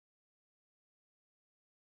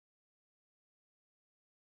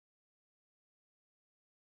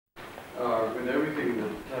with everything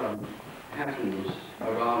that happens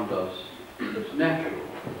around us that's natural,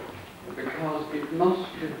 because it must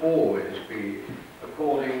always be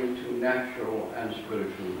according to natural and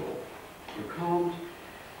spiritual law. You can't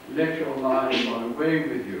let your mind run away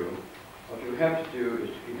with you. What you have to do is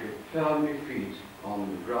to keep your firmly feet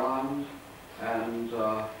on the ground and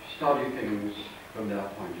study things from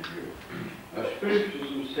that point of view. Now,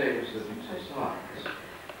 spiritualism says that it's a science,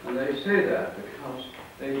 and they say that because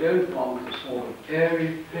they don't want the sort of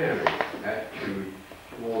airy-fairy attitude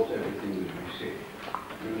towards everything that we see.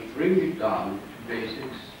 We must bring it down to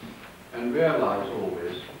basics and realize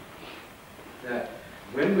always that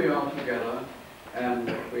when we are together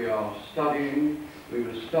and we are studying, we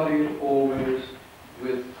will study it always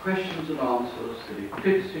with questions and answers that it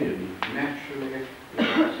fits in naturally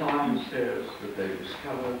with what science says that they've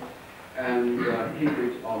discovered, and keep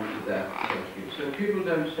it onto that question. So people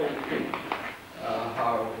don't sort of think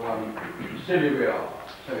how silly we are.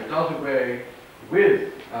 So it does away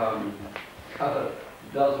with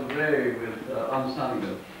does away with understanding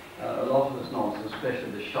of a lot of this nonsense,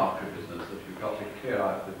 especially the charcuterie business that you've got to clear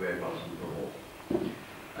out the way once and for all.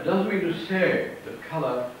 It doesn't mean to say that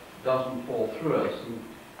colour doesn't fall through us and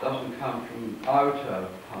doesn't come from outer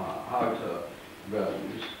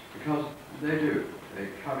realms, because they do. They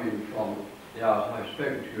come in from the outer. I've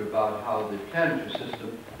spoken to you about how the planetary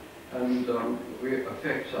system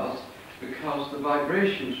affects us, because the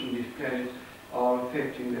vibrations from these planets are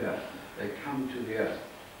affecting the Earth. They come to the Earth.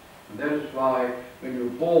 And that is why when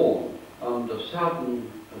you're born under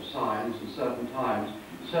certain signs and certain times,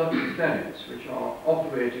 certain planets which are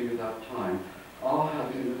operating at that time are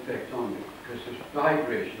having an effect on you, because there's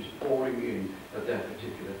vibrations pouring in at that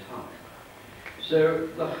particular time. So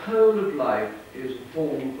the whole of life is a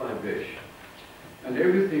form of vibration, and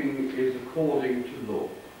everything is according to law.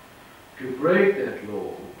 If you break that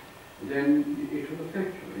law, then it will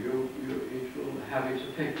affect you. It will have its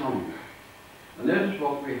effect on you. And that is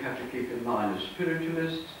what we have to keep in mind as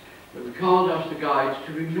spiritualists, but we can't ask the guides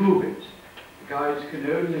to remove it. The guides can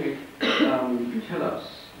only tell us,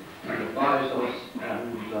 and advise us,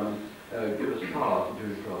 and give us power to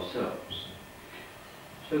do it for ourselves.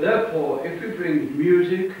 So therefore, if we bring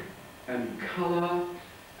music and colour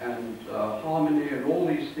and harmony and all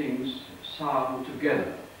these things, sound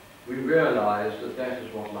together, we realize that that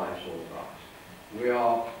is what life's all about. We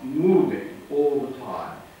are moving all the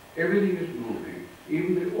time. Everything is moving.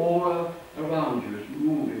 Even the aura around you is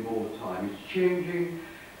moving all the time. It's changing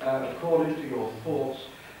according to your thoughts.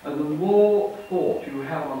 And the more thought you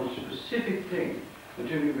have on a specific thing,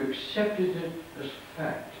 until you've accepted it as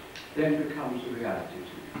fact, then becomes a reality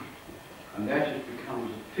to you. And that it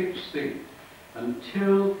becomes a fixed thing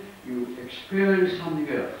until you experience something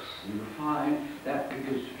else and you find that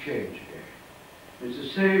begins to change again. It's the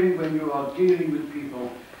same when you are dealing with people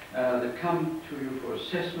that come to you for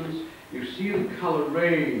assessments. You see the colour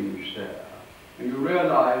range there, and you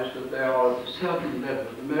realise that they are at a certain level.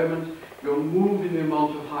 At the moment, you're moving them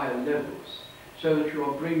onto higher levels, so that you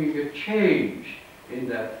are bringing a change in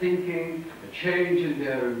their thinking, a change in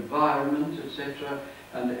their environment, etc.,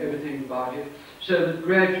 and everything about it, so that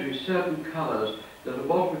gradually certain colours that are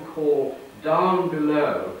what we call down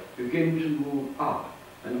below begin to move up,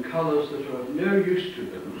 and colours that are of no use to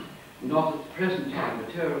them, not at the present time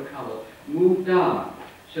material colour, move down,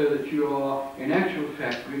 so that you are in actual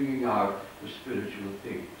fact bringing out the spiritual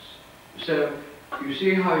things. So you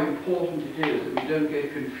see how important it is that we don't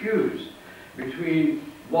get confused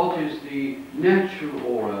between what is the natural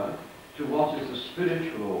aura to what is the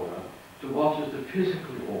spiritual aura, to what is the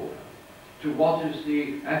physical aura, to what is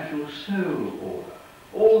the actual soul aura.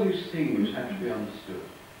 All these things have to be understood,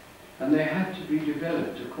 and they have to be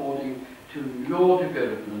developed according to your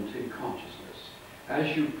development in consciousness.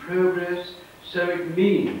 As you progress, so it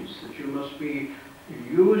means that you must be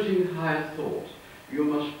using higher thought. You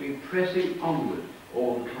must be pressing onward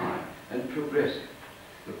all the time and progressing.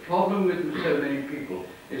 The problem with so many people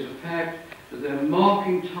is the fact that they're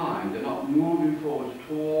marking time, they're not moving forward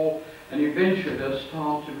at all, and eventually they'll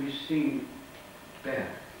start to be seen back.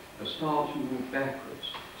 They'll start to move backwards,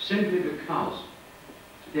 simply because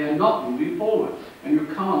they're not moving forward. And you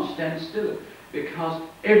can't stand still, because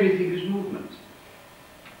everything is movement.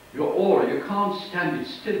 Your aura, you can't stand it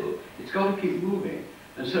still. It's got to keep moving.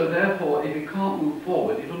 And so therefore, if it can't move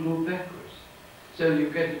forward, it'll move backwards. So you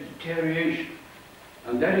get a deterioration.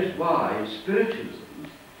 And that is why in spiritualism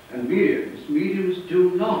and mediums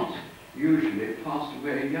do not usually pass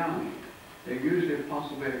away young. They usually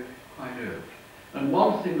pass away quite old. And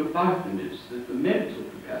one thing about them is that the mental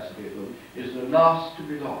capacity of them is the last to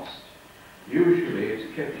be lost. Usually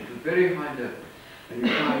it's kept at a very high level. and you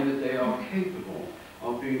find that they are capable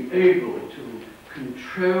of being able to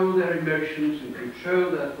control their emotions and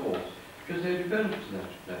control their thoughts, because they developed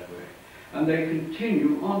that way. And they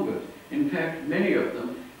continue onward. In fact, many of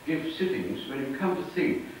them give sittings, when you come to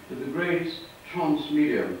think that the great trance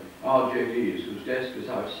medium, R.J. Lees, whose desk is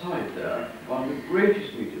outside there, one of the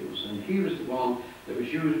greatest mediums, and he was the one that was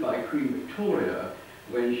used by Queen Victoria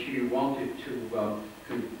when she wanted to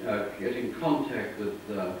get in contact with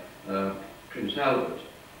Prince Albert.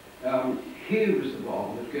 He was the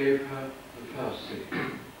one that gave her the first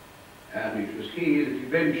sitting, and it was he that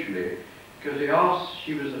eventually, because she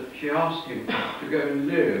asked him to go and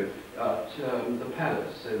live at the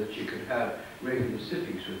palace so that she could have regular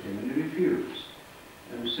sittings with him, and he refused,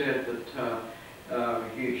 and said that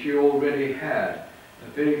she already had a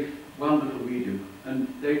very wonderful medium, and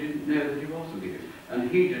they didn't know that he was a medium, and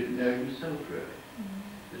he didn't know himself really.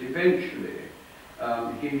 That eventually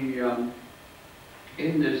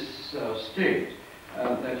in this state,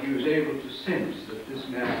 that he was able to sense that this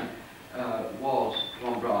man was,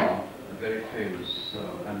 John Brown, a very famous,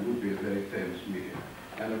 and would be a very famous medium.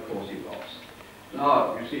 And of course he was.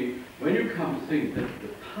 Now, you see, when you come to think that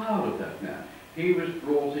the power of that man, he was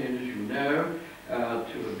brought in, as you know,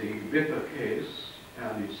 to the Ripper case,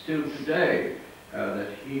 and it's still today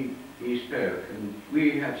that he spoke. And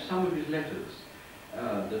we have some of his letters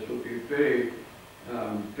that will be very,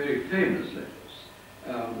 very famous letters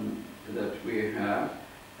that we have,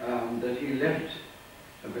 that he left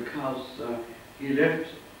because he left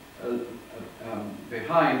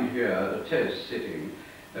behind here a test sitting,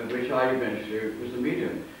 which I eventually was the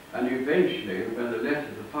medium. And eventually, when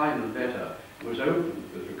the final letter was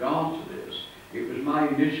opened with regard to this, it was my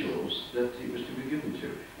initials that it was to be given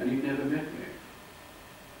to, and he never met me.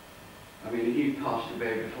 I mean, he passed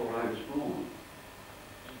away before I was born.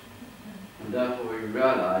 And therefore we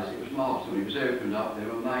realized it was marked. When it was opened up, there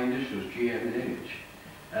were my initials, GM and H,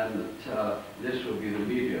 and that this will be the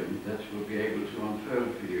medium that will be able to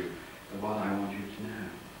unfold for you what I want you to know.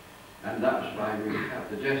 And that was why we have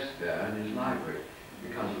the desk there in his library,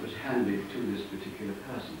 because it was handed to this particular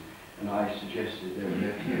person. And I suggested they were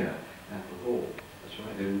left here at the hall. That's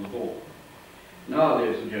why they're in the hall. Now,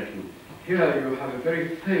 ladies and gentlemen, here you have a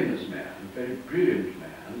very famous man, a very brilliant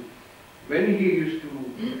man. When he used to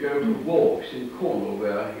go for walks in Cornwall,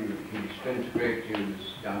 where he spent a great deal of his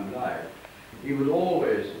young life, he was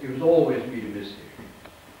always mediumistic.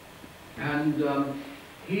 And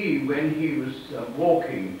when he was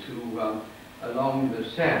walking along the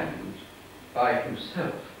sand by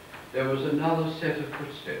himself, there was another set of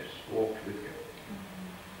footsteps walked with him.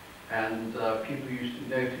 And people used to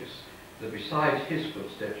notice that besides his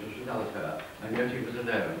footsteps was another pair, and yet he was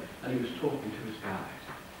alone, and he was talking to his guide.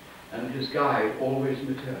 And his guide always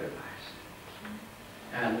materialized.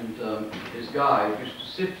 And his guide used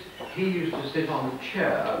to sit on the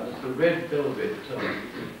chair, that's the red velvet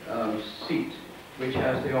seat, which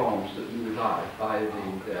has the arms that move out by the,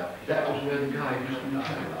 that was where the guide used to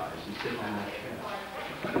materialize and sit on that chair.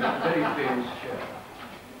 A very famous chair.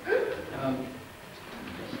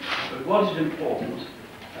 But what is important,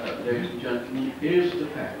 ladies and gentlemen, is the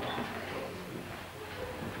fact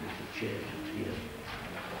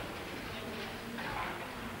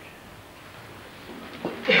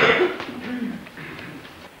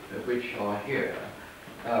which are here.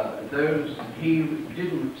 Those, he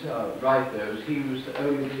didn't write those, he was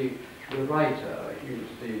only the writer, he was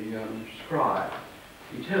the scribe.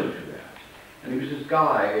 He told you that. And it was his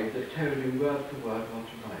guide that told him word for word what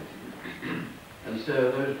to write. And so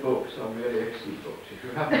those books are really excellent books. If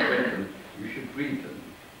you haven't read them, you should read them.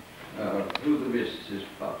 Through the Mists is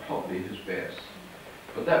probably his best.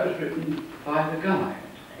 But that was written by the guide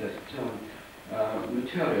that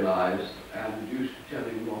materialized and used to tell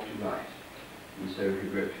him what to write. And so he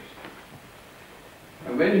wrote it.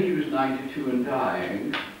 And when he was 92 and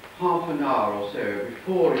dying, half an hour or so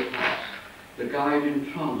before it passed, the guide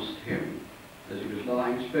entranced him as he was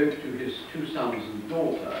lying, spoke to his two sons and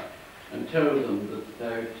daughter, and told them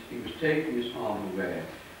that he was taking his father away,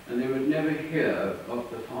 and they would never hear of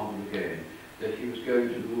the father again, that he was going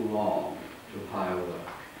to move on to higher work,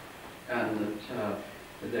 and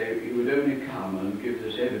that he would only come and give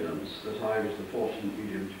this evidence that I was the fortunate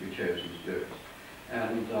medium to be chosen to do it,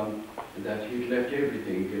 and that he'd left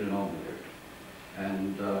everything in an envelope.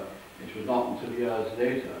 And it was not until years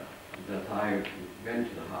later that I went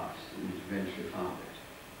to the house and eventually found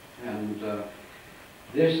it. And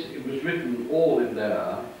it was written all in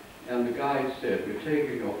there, and the guide said, "We're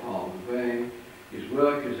taking your father away, his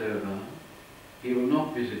work is over, he will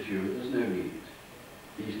not visit you, there's no need.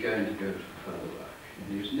 He's going to go for further work."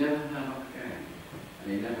 And he's never heard of again,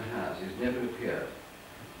 and he never has, he's never appeared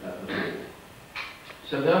at all.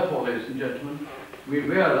 So therefore, ladies and gentlemen, we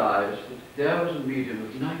realize that there was a medium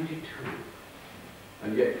of 92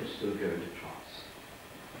 and yet could still go into trance.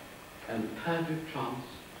 And perfect trance,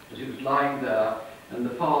 as he was lying there, and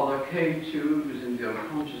the father came to, he was in the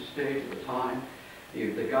unconscious state at the time.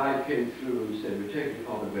 The guide came through and said, "We'll take your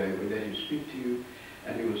father away, we'll let him speak to you,"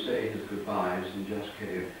 and he would say his goodbyes, and just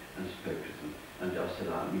came and spoke to them, and just said,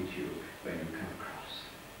 "I'll meet you when you come across."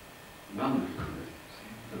 Wonderful.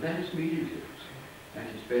 But that is mediumship at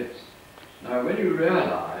its best. Now, when you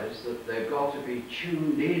realize that they've got to be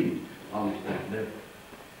tuned in onto that level,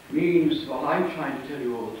 means what I'm trying to tell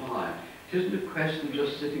you all the time. It isn't a question of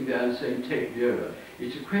just sitting there and saying, "Take me over."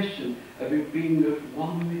 It's a question of it being at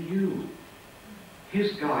one with you.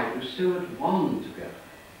 His guide was so at one together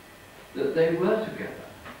that they were together.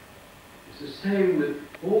 It's the same with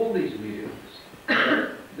all these mediums.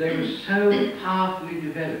 They were so powerfully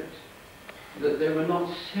developed that they were not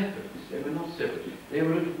separate. They were not separate. They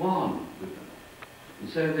were at one with them. And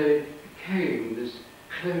so they became this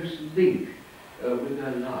close link with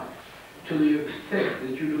their life, to the effect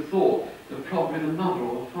that you'd have thought that probably the mother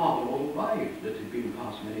or the father or the wife that had been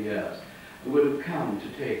past many years would have come to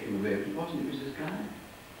take him away, but it wasn't. It was his guide.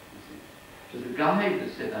 It was the guide that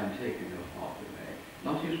said, "I'm taking your father away,"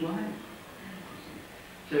 not his wife.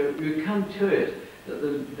 So you come to it that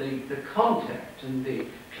the contact and the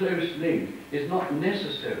close link is not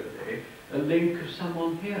necessarily a link of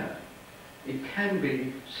someone here. It can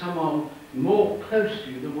be someone more close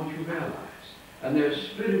to you than what you realize. And they're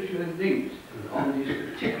spiritually linked on these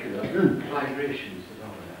particular vibrations that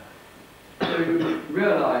are there. So you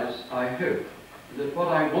realize, I hope, that what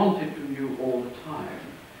I wanted from you all the time,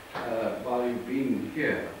 while you've been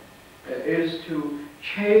here, is to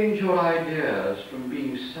change your ideas from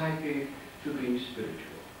being psychic to being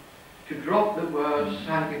spiritual. To drop the word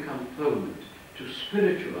psychic unfoldment to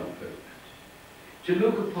spiritual unfoldment. To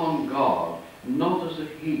look upon God not as a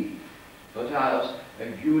he, but as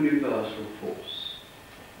a universal force,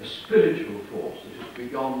 a spiritual force that is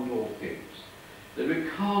beyond all things, that we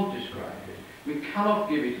can't describe it. We cannot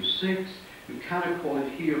give it a sex, we cannot call it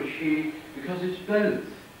he or she, because it's both.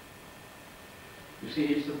 You see,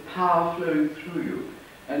 it's the power flowing through you,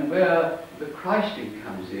 and where the Christing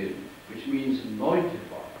comes in, which means anointed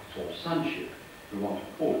one, or sonship, if we want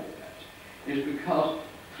to call it that, is because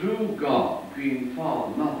through God, being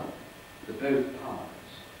Father, Mother, the both powers,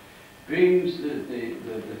 brings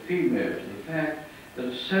the female to the fact that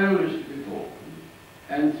a soul is to be born,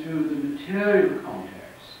 and through the material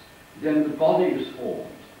contacts, then the body is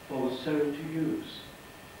formed for the soul to use.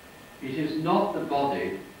 It is not the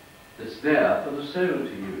body that's there for the soul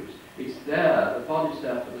to use. It's there, the body's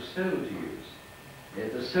there for the soul to use.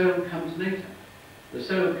 Yet the soul comes later. The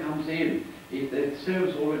soul comes in. The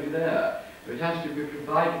soul's already there. But it has to be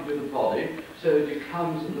provided with a body so that it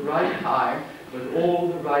comes at the right time with all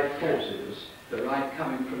the right forces, the right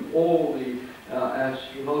coming from all the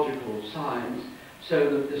astrological signs, so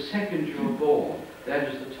that the second you're born, that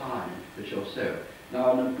is the time that you're so.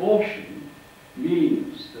 Now, an abortion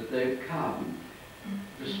means that they've come.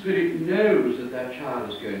 The spirit knows that that child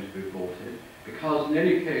is going to be aborted, because in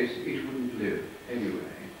any case it wouldn't live anyway.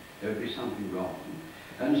 There would be something wrong.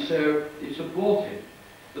 And so it's aborted.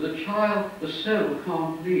 But the child, the soul,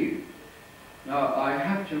 can't leave. Now, I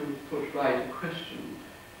have to put right a question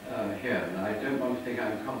here, and I don't want to think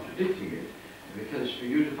I'm contradicting it, because for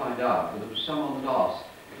you to find out, there was someone that asked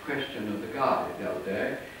the question of the guide the other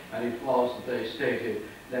day, and it was that they stated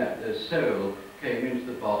that the soul came into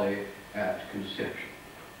the body at conception.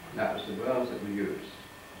 That was the words that were used.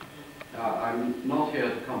 Now, I'm not here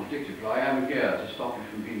to contradict it, but I am here to stop you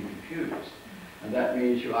from being confused. And that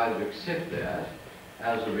means you either accept that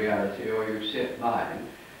as a reality, or you accept mine,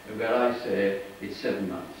 where I say it's 7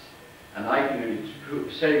 months. And I can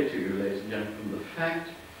only say to you, ladies and gentlemen, from the fact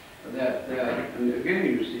that there, and again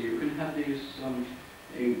you see, you can have these,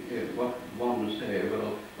 what one would say,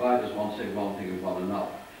 well, why does one say one thing and one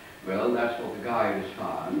another? Well, that's what the guide has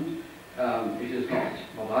found. It is not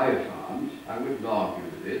what I have found. I wouldn't argue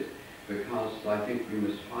with it, because I think we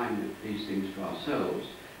must find these things for ourselves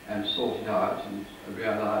and sort it out and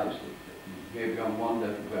realize that maybe on one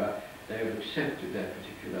level where they have accepted their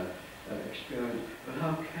particular experience. But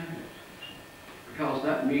how can it? Because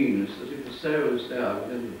that means that if the soul is there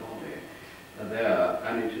within the body, there,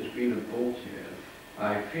 and it has been aborted,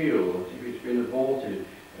 I feel that if it's been aborted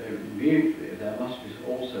immediately, there must be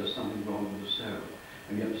also something wrong with the soul.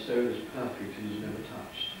 And yet the soul is perfect and is never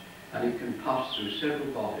touched. And it can pass through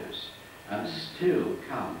several bodies and still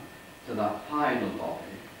come to that final body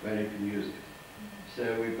where it can use it.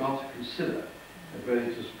 So we've got to consider whether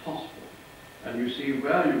it is possible And you see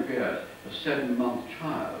where you get a 7-month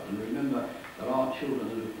child, and remember there are children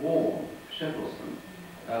that are born, several of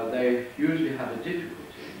them, they usually have a difficulty,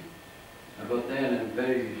 but then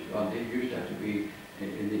they usually have to be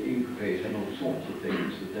in the incubator and all sorts of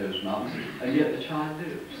things at those months, and yet the child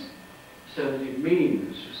lives. So it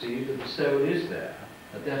means, you see, that the soul is there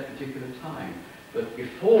at that particular time, but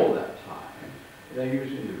before that time, they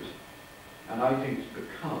usually lose it. And I think it's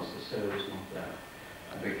because the soul is not there.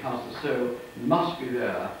 And because the soul must be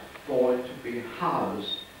there for it to be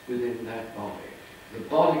housed within that body. The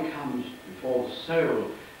body comes before the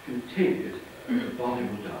soul continued, the body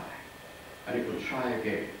will die. And it will try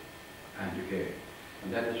again and again.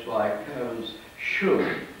 And that is why parents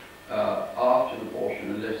should, after an abortion,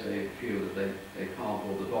 unless they feel that they can't,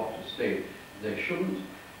 or the doctors state they shouldn't,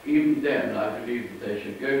 even then I believe that they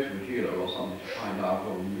should go to a healer or something to find out,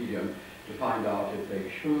 or a medium, to find out if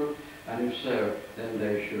they should, and if so, then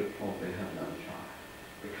they should probably have no child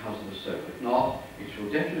because of the soul. If not, it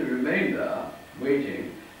will definitely remain there,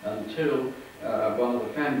 waiting until one of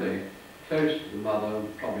the family, close to the mother,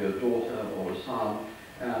 probably a daughter or a son,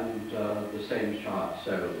 and the same child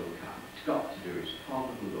soul will come. It's got to do, it's part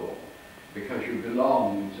of the law, because you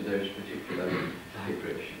belong to those particular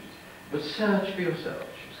vibrations. But search for yourselves,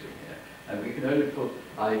 you see here, and we can only put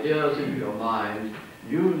ideas into your mind.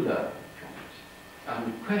 You learn from it,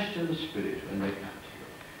 and question the Spirit when they come to you,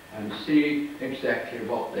 and see exactly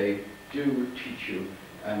what they do teach you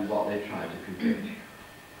and what they try to convey to you.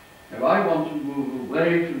 Now I want to move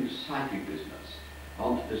away from the psychic business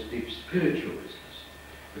onto this deep spiritual business,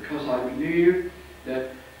 because I believe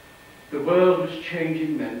that the world is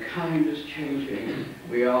changing, mankind is changing.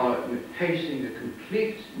 We are facing a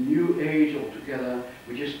complete new age altogether,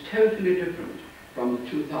 which is totally different from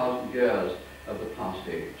the 2,000 years of the past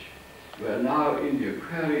age. We are now in the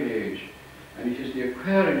Aquarian age, and it is the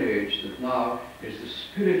Aquarian age that now is the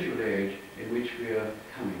spiritual age in which we are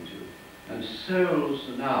coming to. And souls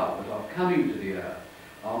now that are coming to the earth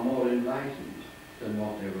are more enlightened than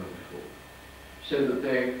what they were before. So that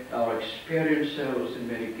they are experienced souls in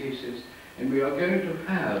many cases, and we are going to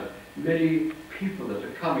have many people that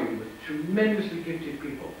are coming with tremendously gifted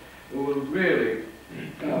people who will really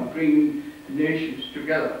bring nations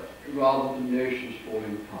together rather than nations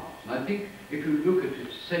falling apart. And I think if you look at it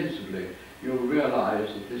sensibly, you'll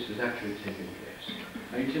realize that this is actually taking place.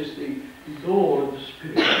 And it is the law of the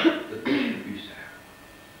Spirit that this should be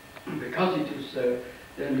so. Because it is so,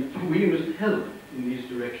 then we must help in these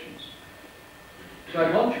directions. So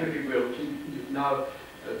I want you, if you will, to now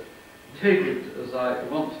take it, as I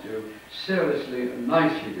want to do, seriously and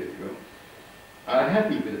nicely with you. I have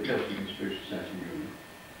been with the President of the Spiritual Society Union,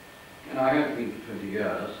 and I have been for 20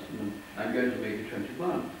 years, and I'm going to make it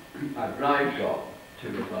 21. I bribed God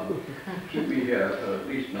to keep me here for at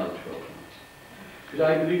least another 12 months. Because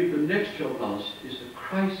I believe the next 12 months is the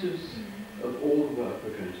crisis of all the work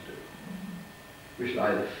we're going to do. We shall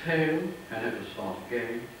either fail and have to start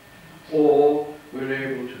again, or we're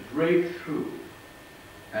able to break through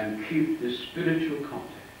and keep this spiritual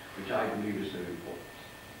contact, which I believe is so important.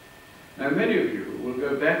 Now, many of you will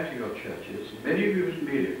go back to your churches, and many of you as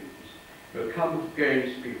mediums will come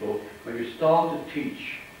against people when you start to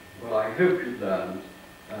teach what I hope you've learned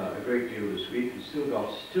a great deal this week, and still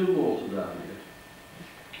got more to learn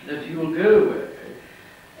yet, that you will go away,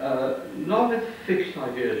 not with fixed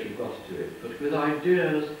ideas you've got to do it, but with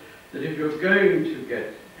ideas that if you're going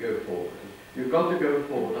to go forward, you've got to go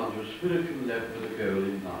forward under a spiritual level with a goal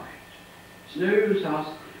in mind. It's no use us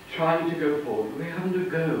trying to go forward. We haven't a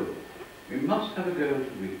goal. We must have a goal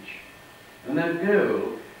to reach. And that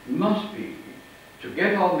goal must be to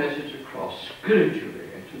get our message across spiritually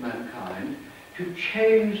to mankind, to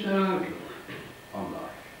change their outlook on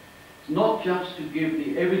life. It's not just to give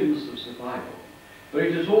the evidence of survival, but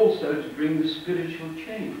it is also to bring the spiritual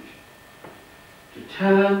change, to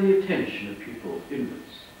turn the attention of people inwards,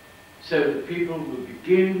 so that people will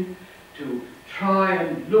begin to try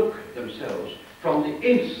and look at themselves from the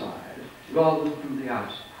inside rather than from the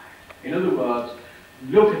outside. In other words,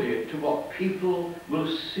 look at it to what people will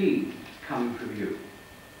see coming from you.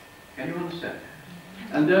 Can you understand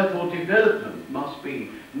that? And therefore development must be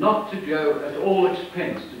not to go at all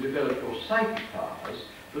expense to develop your psychic powers,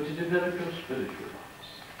 but to develop your spiritual powers.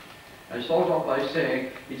 I start off by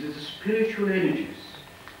saying it is the spiritual energies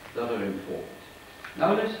that are important.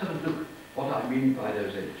 Now let's have a look at what I mean by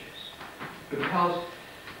those energies. Because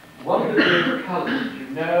one of the great colours, you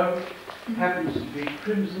know, happens to be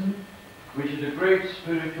crimson, which is a great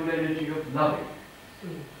spiritual energy of loving.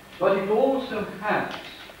 But it also has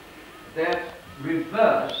that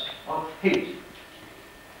reverse of hate.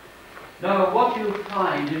 Now what you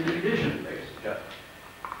find in religion places culture,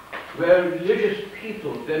 where religious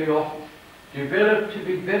people very often develop to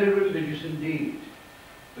be very religious indeed,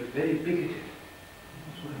 but very bigoted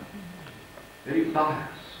as well, very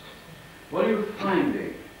biased. What are you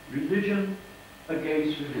finding? Religion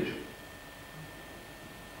against religion.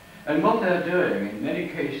 And what they're doing in many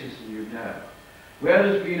cases, and you know, where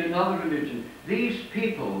there's been another religion, these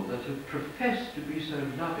people that have professed to be so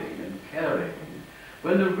loving and caring,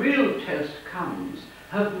 when the real test comes,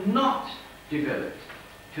 have not developed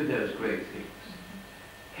to those great things.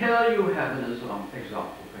 Here you have an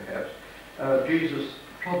example, perhaps, Jesus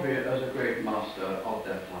probably as a great master of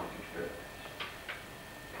that life experience.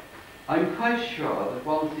 I'm quite sure that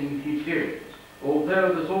one thing he did,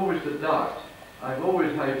 although there's always the doubt, I've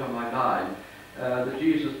always had it on my mind, that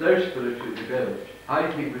Jesus, though spiritually developed,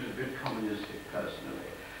 I think was a bit communistic personally,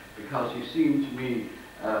 because he seemed to me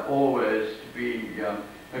always to be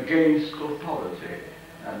against authority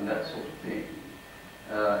and that sort of thing.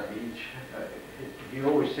 He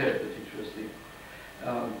always said that it was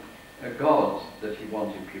the God that he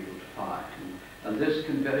wanted people to find. And this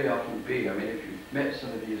can very often be, I mean, if you've met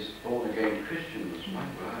some of these born-again Christians, my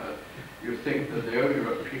word, you think that the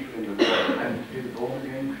only people in the world happen to be the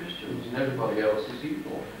born-again Christians, and everybody else is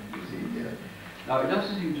evil, you see here. Now, it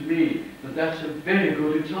doesn't seem to me that that's a very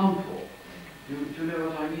good example. Do you know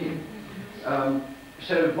what I mean?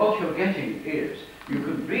 So what you're getting is, you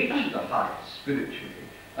can reach the heights spiritually,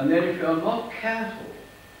 and then if you're not careful,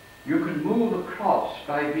 you can move across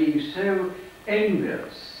by being so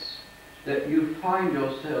envious that you find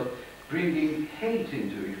yourself bringing hate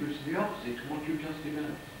into it, which is the opposite to what you've just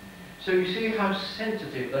developed. So you see how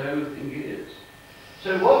sensitive the whole thing is.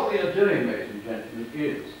 So what we are doing, ladies and gentlemen,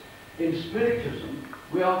 is, in Spiritism,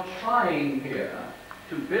 we are trying here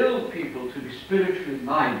to build people to be spiritually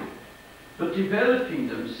minded, but developing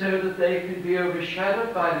them so that they can be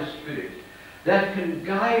overshadowed by the Spirit that can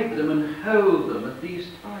guide them and hold them at these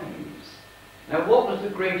times. Now, what was the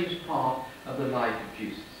greatest part of the life of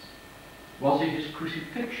Jesus? Was it his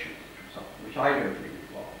crucifixion, which I don't think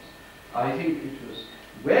it was. I think it was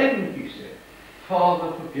when he said,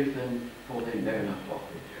 Father, forgive them, for they know not what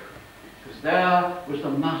they do. Because there was the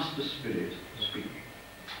Master Spirit speaking.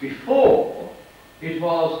 Before, it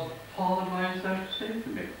was, Father, why hast thou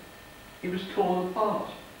forsaken me? He was torn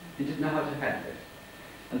apart. He didn't know how to handle it.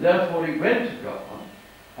 And therefore he went to God,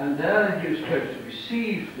 and there he was supposed to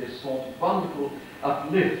receive this sort of wonderful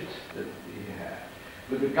uplift that he had,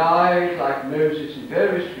 with a guide like Moses and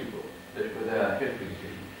various people that were there helping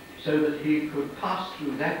him, so that he could pass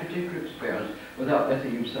through that particular experience without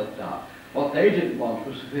letting himself down. What they didn't want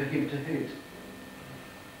was for him to hate,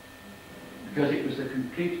 because it was the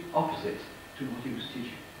complete opposite to what he was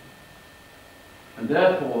teaching. And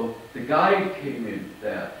therefore the guide came in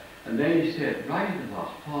there, and then he said, right at the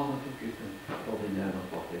last, Father, forgive them, for they know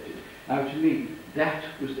not what they do. Now to me, that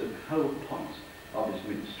was the whole point of his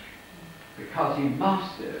ministry, because he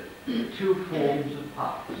mastered the two forms of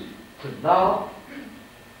heart, to love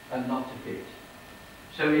and not to hate.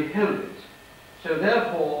 So he held it. So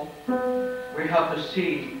therefore, we have the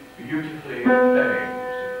sea beautifully playing,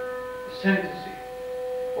 the sympathy.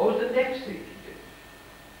 What was the next thing he did?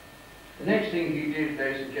 The next thing he did,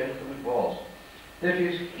 ladies and gentlemen, was that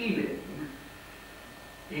his healing,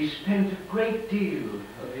 he spent a great deal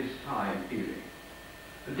of his time healing.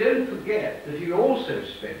 But don't forget that he also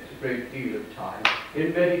spent a great deal of time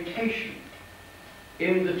in meditation.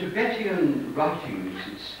 In the Tibetan writings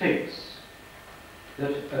it states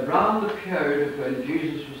that around the period of when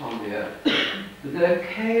Jesus was on the earth, that there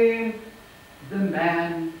came the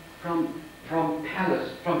man from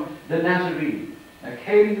the Nazarene. There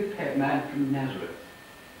came the man from Nazareth,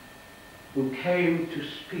 who came to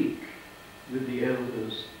speak with the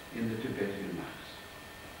elders in the Tibetan Mass.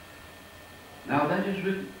 Now that is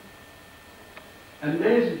written. And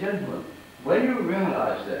ladies and gentlemen, when you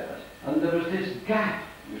realize that, and there was this gap,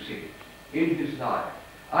 you see, in his life,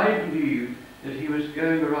 I believe that he was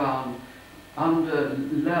going around under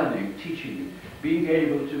learning, teaching, being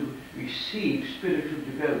able to receive spiritual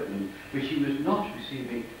development, which he was not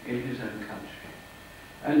receiving in his own country.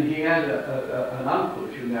 And he had an uncle,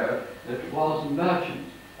 you know, that was a merchant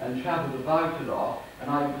and travelled about a lot, and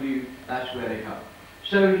I believe that's where he got.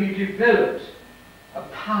 So he developed a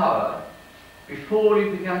power before he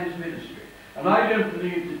began his ministry. And I don't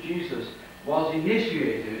believe that Jesus was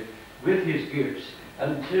initiated with his gifts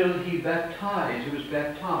until he was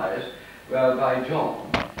baptized by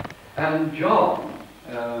John. And John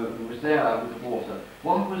was there with the water.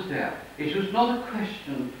 What was there? It was not a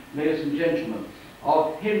question, ladies and gentlemen,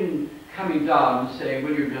 of him coming down and saying,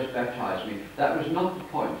 will you just baptize me? That was not the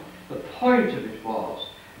point. The point of it was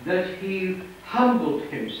that he humbled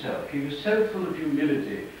himself. He was so full of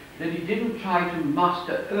humility that he didn't try to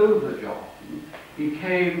master over John. He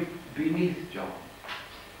came beneath John.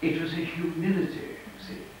 It was a humility, you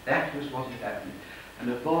see. That was what had happened. And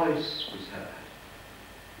a voice was heard.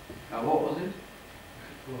 Now what was it?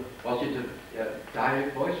 Was it a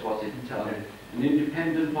direct voice? Was it an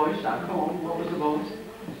independent voice? Now come on, what was the voice?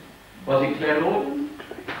 Was it clairaudient?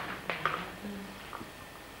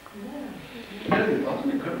 No, it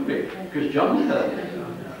wasn't. It couldn't be. Because John heard it.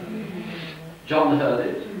 John heard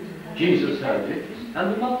it. Jesus heard it.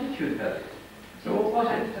 And the multitude heard it. So what was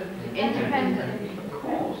it? Independent. Of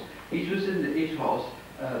course. It was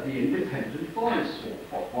the independent voice,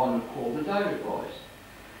 or what one would call the direct voice.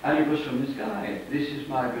 And it was from this guy. This is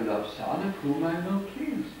my beloved Son, of whom I am well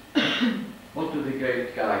pleased. What do the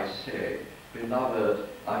great guys say? Beloved,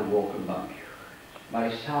 I walk among you.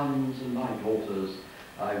 My sons and my daughters,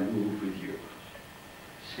 I move with you.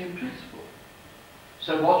 Same principle.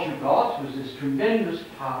 So what you got was this tremendous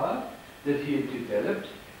power that he had developed,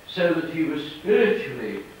 so that he was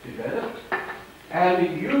spiritually developed, and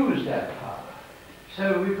he used that power.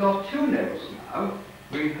 So we've got two notes now.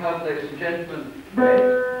 We have, ladies and gentlemen,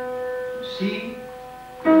 red, C,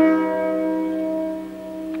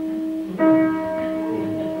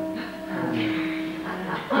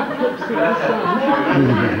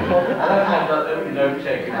 I've had that note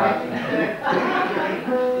taken out.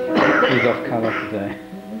 He's off colour today.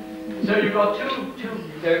 So you've got two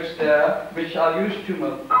notes there, which I'll use too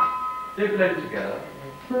much. They blend together.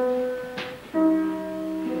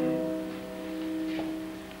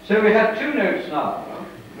 So we have two notes now.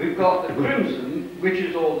 We've got the crimson, which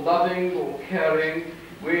is all loving or caring.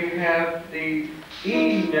 We have the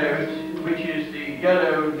E note, which is the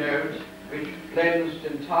yellow note, which blends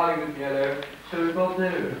entirely with yellow. So we've got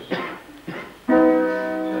those.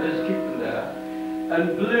 So let's keep them there.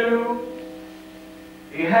 And blue,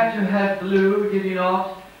 he had to have blue, did he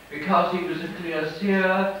not? Because he was a clear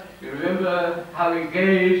seer. You remember how he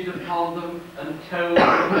gazed upon them and told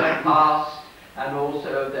them their past and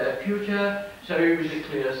also their future. So he was a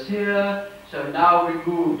clear seer. So now we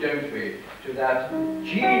move, don't we, to that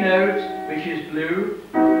G note, which is blue.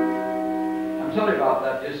 I'm sorry about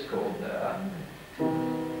that discord there.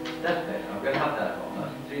 That's better. I'm going to have that one.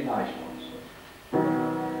 That's three nice ones.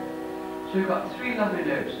 So you've got three lovely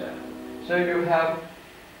notes there. So you have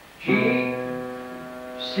G,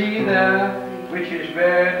 C there, which is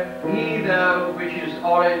red, E there, which is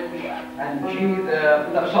orange, and G there,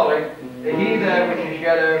 no, sorry, the E there, which is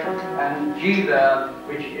yellow, and G there,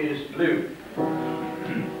 which is blue.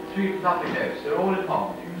 Three lovely notes. They're all in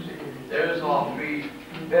harmony, you see. Those are three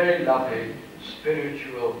very lovely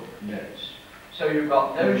spiritual notes. So you've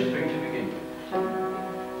got those three to begin with.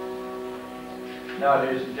 Now,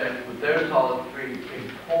 ladies and gentlemen, those are the three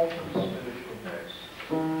important spiritual notes.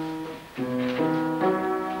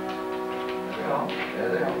 There they are. There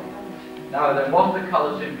they are. Now then, what are the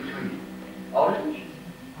colours in between? Orange?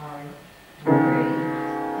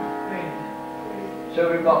 So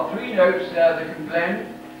we've got three notes there that can blend.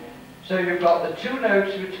 So you've got the two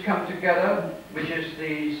notes which come together, which is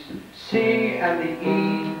the C and the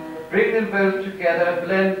E. Bring them both together,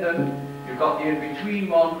 blend them. You've got the in-between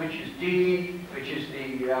one, which is D, which is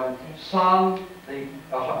the sun, the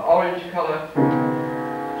orange colour.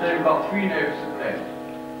 So you've got three notes that blend.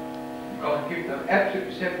 You've got to keep them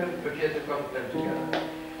absolutely separate, but yet they've got to blend together.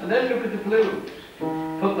 And then look at the blues.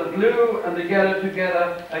 Put the blue and the yellow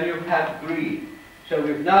together, and you have green. So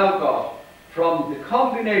we've now got, from the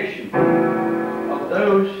combination of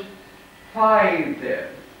those five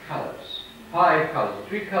colours,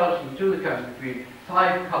 three colours and two that comes between,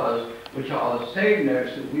 five colours which are the same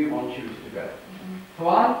notes that we want you to develop. For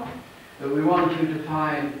one, that we want you to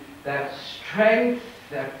find that strength,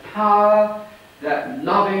 that power, that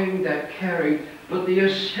loving, that caring, but the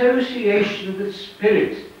association with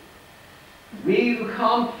spirit. We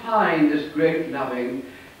can't find this great loving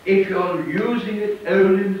if you're using it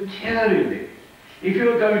only materially. If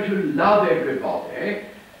you're going to love everybody,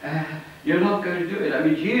 you're not going to do it. I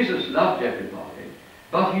mean, Jesus loved everybody,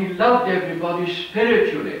 but he loved everybody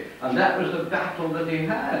spiritually, and that was the battle that he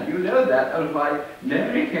had. You know that. That was why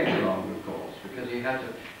Mary came along, of course, because he had to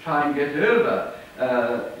try and get over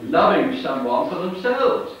loving someone for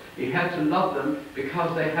themselves. He had to love them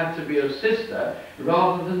because they had to be a sister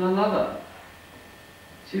rather than another.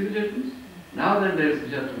 See the difference? Now then, ladies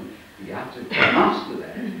and gentlemen, he had to master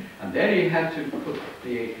that. And then he had to put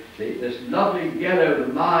this lovely yellow,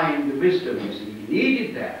 the mind, the wisdom. You see, he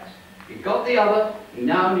needed that. He got the other, he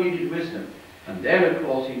now needed wisdom. And then, of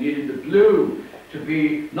course, he needed the blue to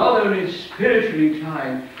be not only spiritually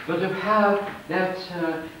inclined, but to have that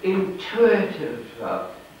intuitive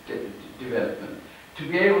development, to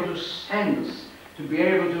be able to sense, to be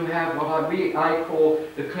able to have what I call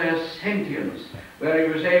the clairsentience, where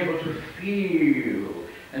he was able to feel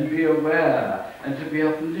and be aware and to be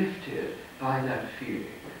uplifted by that feeling.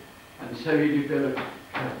 And so he developed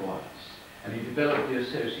clairvoyance, and he developed the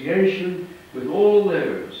association with all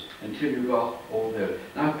those until you got all those.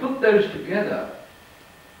 Now put those together,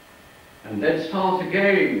 and then start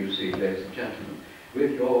again, you see, ladies and gentlemen,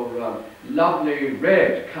 with your lovely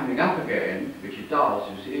red coming up again, which it does,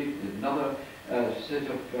 you see, another set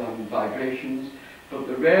of vibrations. But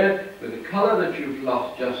the red, with the colour that you've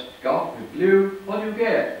just got, with blue, what do you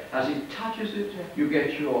get? As it touches it, you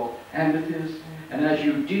get your amethyst, and as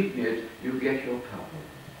you deepen it, you get your purple.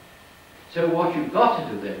 So what you've got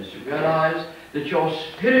to do then is to realize that your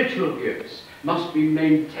spiritual gifts must be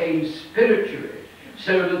maintained spiritually,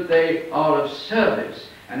 so that they are of service.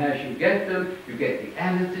 And as you get them, you get the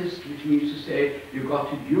amethyst, which means to say you've got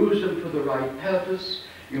to use them for the right purpose.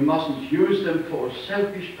 You mustn't use them for a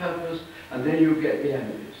selfish purpose, and then you get the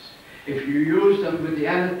amethyst. If you use them with the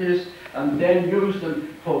amethyst, and then use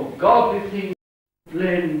them for godly things,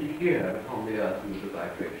 blend here upon the earth with the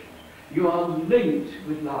vibrations. You are linked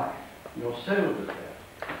with life. Your soul is there.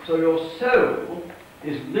 So your soul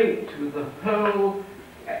is linked with the whole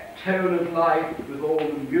tone of life, with all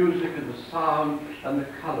the music and the sound and the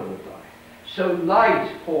colour of life. So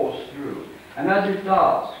light pours through, and as it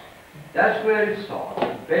does, that's where it starts.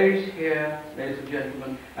 The base here, ladies and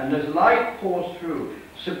gentlemen, and as light pours through,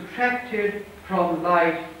 subtracted from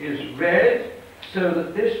light is red, so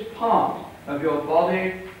that this part of your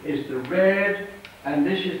body is the red, and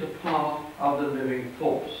this is the part of the living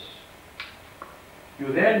force.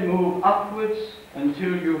 You then move upwards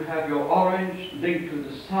until you have your orange linked with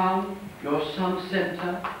the sun, your sun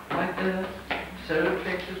center, right there, solar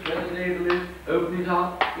plexus, where the navel is, open it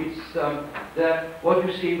up. It's what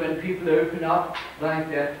you see when people open up like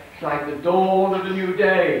that. It's like the dawn of a new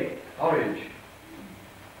day. Orange.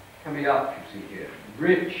 Coming up, you see here.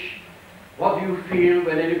 Rich. What do you feel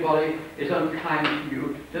when anybody is unkind to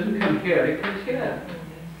you? It doesn't come here, it comes here.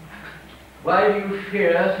 Why do you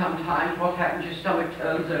fear sometimes what happens? Your stomach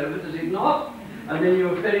turns over, does it not? And then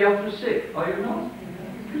you're very often sick, are you not?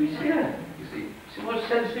 It's here, you see. See what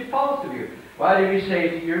sensitive parts of you. Why do we say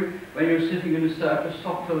to you, when you're sitting in a circle,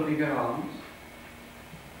 stop folding your arms?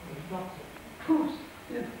 Of course,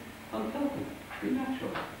 yeah. Unfold them. Be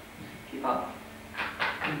natural. Keep up.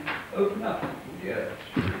 Open up. Yes.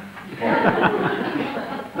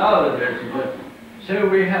 Now, ladies and gentlemen. So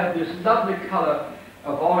we have this lovely colour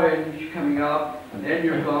of orange coming up, and then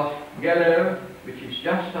you've got yellow, which is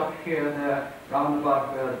just up here, there, round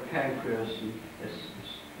about where the pancreas and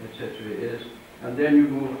etc. is. And then you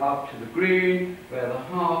move up to the green, where the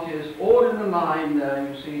heart is, all in the line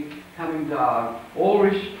there, you see, coming down, all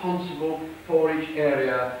responsible for each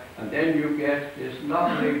area. And then you get this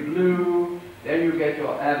lovely blue, then you get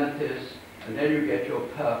your amethyst, and then you get your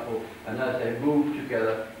purple, and as they move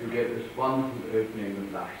together, you get this wonderful opening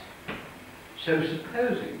of light. So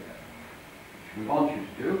supposing that, which we want you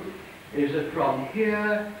to do, is that from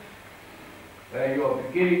here, where you're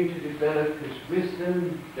beginning to develop this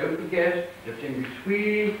wisdom, don't forget, just in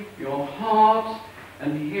between your heart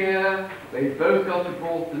and here, where you've both got to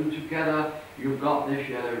brought them together, you've got this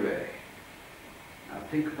yellow ray. Now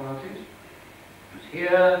think about it. Because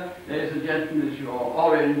here, ladies and gentlemen, is your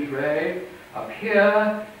orange ray. Up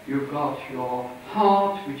here, you've got your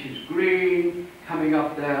heart, which is green, coming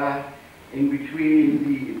up there, in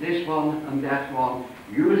between this one and that one,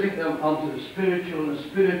 using them onto the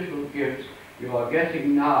spiritual gifts. You are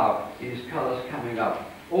getting now these colours coming up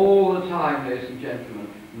all the time, ladies and gentlemen,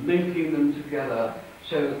 linking them together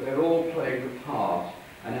so that they're all playing a part.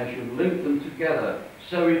 And as you link them together,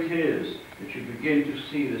 so it is that you begin to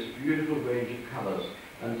see this beautiful range of colours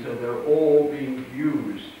until they're all being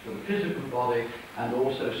used for the physical body and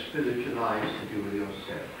also spiritualized to do with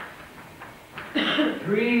yourself.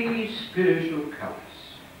 3 spiritual colours.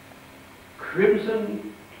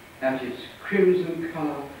 Crimson at its crimson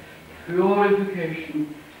colour,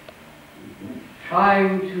 purification,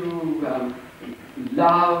 trying to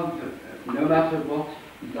love, no matter what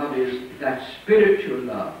love is, that spiritual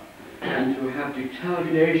love, and to have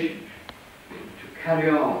determination to carry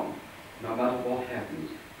on, no matter what happens,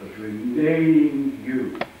 but remaining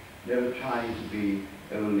you, never trying to be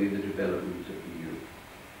only the development of the you.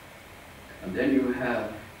 And then you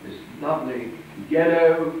have this lovely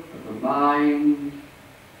yellow of the mind.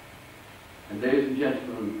 And ladies and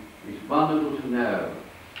gentlemen, it's wonderful to know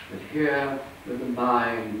that here with the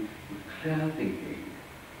mind, with clear thinking,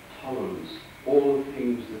 tolerance, all the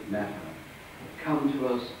things that matter have come to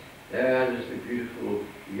us. There is the beautiful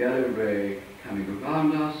yellow ray coming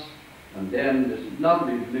around us, and then this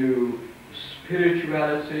lovely blue, the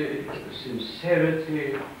spirituality, the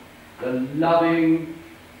sincerity, the loving,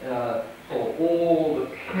 for all,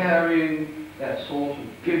 the caring, that sort of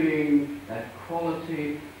giving, that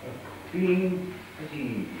quality of being at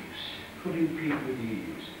ease, putting people at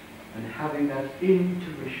ease, and having that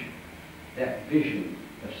intuition, that vision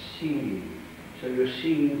of seeing. So you're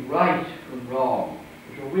seeing right from wrong,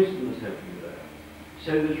 but your wisdom is helping you there,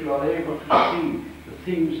 so that you are able to see the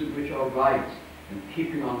things which are right and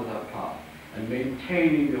keeping on with that path, and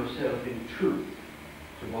maintaining yourself in truth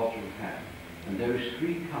to what you have. And those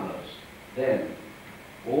three colours, then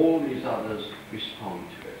all these others respond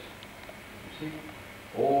to it. You see?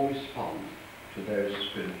 All respond to those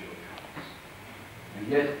spiritual colours. And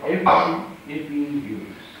yet everything is being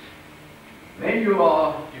used. When you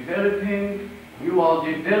are developing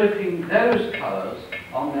those colours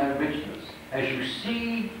on their richness. As you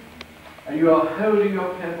see, and you are holding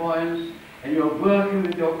your clairvoyance, and you're working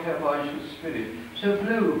with your clairvoyance with spirit, so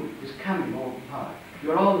blue is coming all the time.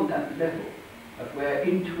 You're on that level of where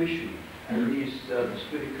intuition and the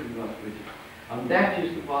spirit can work with you. And that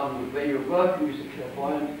is the one where you're working with the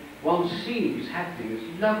clairvoyant, one sees happening,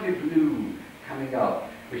 this lovely blue coming out,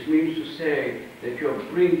 which means to say that you're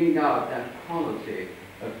bringing out that quality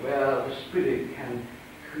of where the spirit can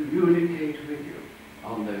communicate with you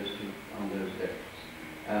on those levels.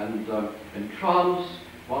 And in trance,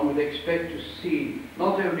 one would expect to see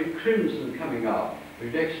not only crimson coming out, but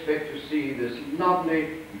you'd expect to see this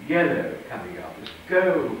lovely yellow coming up, this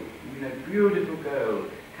gold, beautiful gold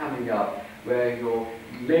coming up, where you're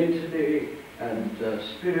mentally and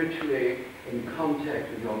spiritually in contact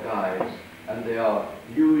with your guides, and they are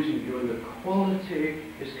using you, and the quality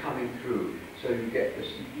is coming through. So you get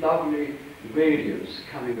this lovely radiance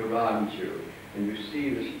coming around you, and you see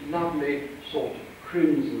this lovely sort of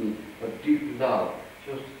crimson of deep love,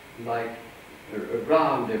 just like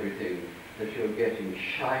around everything that you're getting,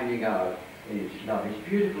 shining out in its love. It's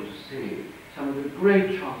beautiful to see. Some of the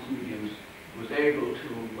great trance mediums was able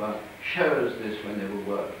to show us this when they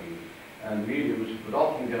were working, and mediums would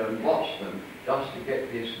often go and watch them just to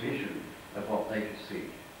get this vision of what they could see.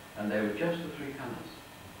 And they were just the three colours.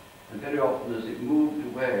 And very often as it moved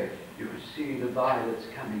away, you could see the violets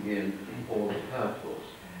coming in, or the purples.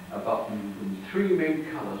 But the three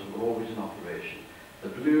main colours were always in operation: the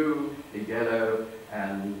blue, the yellow,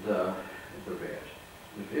 and the red.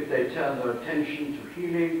 If they turn their attention to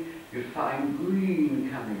healing, you'd find green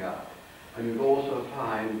coming up, and you'd also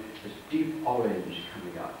find this deep orange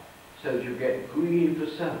coming up. So that you get green for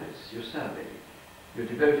service. You're serving. You've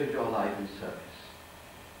devoted your life in service.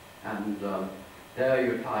 And there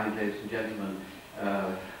you find, ladies and gentlemen,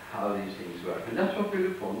 how these things work. And that's what we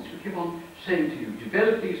look for. And we keep on saying to you,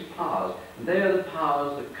 develop these powers, and they are the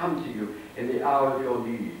powers that come to you in the hour of your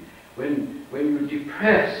need. When you're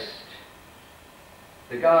depressed,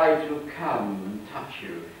 the guides will come and touch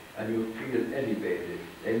you, and you'll feel elevated.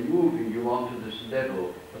 They're moving you onto this level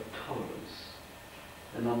of tolerance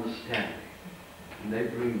and understanding. And they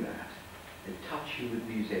bring that. They touch you with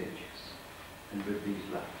these energies and with these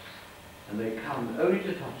loves. And they come only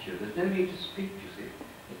to touch you. There's no need to speak, you see.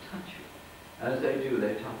 They touch you. And as they do,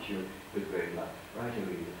 they touch you with great love. Right,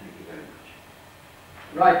 Olivia, thank you very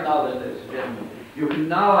much. Right now then, ladies and gentlemen, you can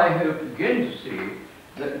now, I hope, begin to see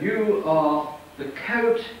that you are the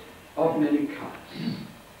coat of many colours.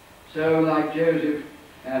 So like Joseph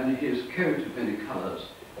and his coat of many colours,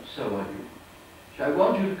 so are you. So I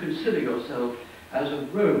want you to consider yourself as a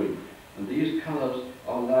robe, and these colours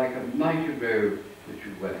are like a mighty robe that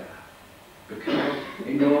you wear. Because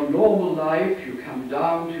in your normal life you come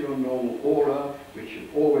down to your normal aura, which should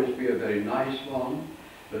always be a very nice one,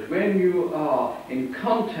 but when you are in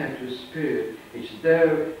contact with spirit, it's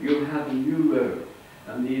though you have a new robe,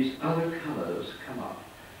 and these other colours come up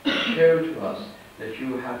and show to us that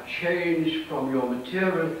you have changed from your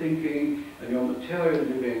material thinking and your material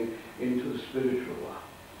living into the spiritual one.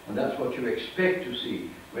 And that's what you expect to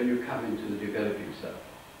see when you come into the developing self.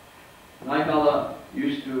 My mother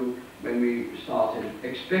used to, when we started,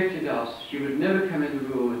 expected us, she would never come in the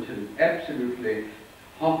room until absolutely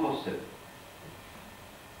 7:30.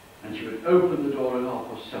 And she would open the door at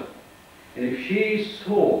 7:30. And if she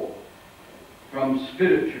saw from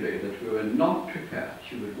spiritually that we were not prepared,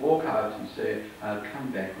 she would walk out and say, "I'll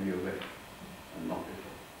come back when you're ready," and not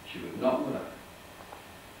before. She would not work.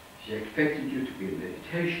 She expected you to be in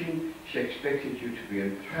meditation, she expected you to be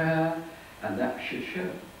in prayer, and that should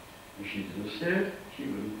show. If she didn't say it, she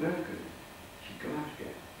wouldn't work with it. She'd go out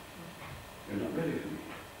again. You're not ready for me.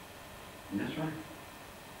 And that's right.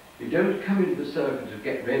 You don't come into the circle to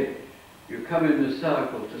get ready. You come in the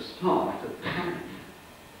circle to start at the time.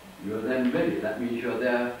 You're then ready. That means you're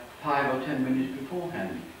there 5 or 10 minutes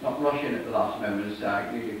beforehand. Not rush in at the last moment and say,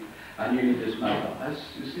 I need this matter. That's,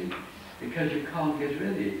 you see, because you can't get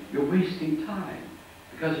ready. You're wasting time.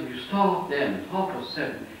 Because if you start then at 7:30,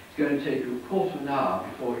 it's going to take you a quarter of an hour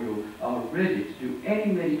before you are ready to do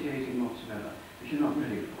any meditating whatsoever, because you're not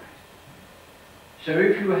ready for it. So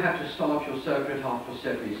if you have to start your circle at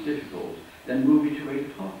 7:30, it's difficult, then move it to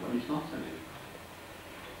 8 o'clock when it's not so difficult.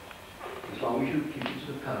 As long as you keep it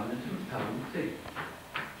to the permanent thing.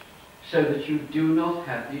 So that you do not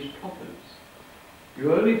have these problems.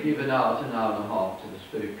 You only give an hour to an hour and a half to the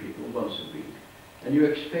spirit people once a week, and you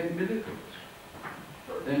expect miracles.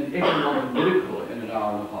 Then if you want a miracle in an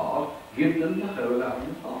hour and a half, give them the whole hour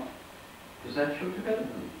and a half. Because that's your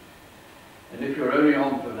development. And if you're only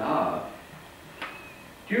on for an hour,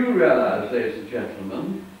 do you realize, ladies and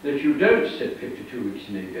gentlemen, that you don't sit 52 weeks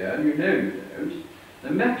in a year, and you know you don't.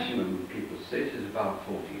 The maximum people sit is about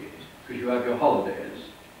 48, because you have your holidays,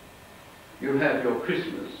 you have your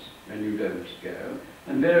Christmas, and you don't go,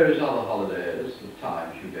 and various other holidays, the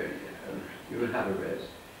times you don't go, you will have a rest.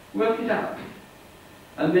 Work it out.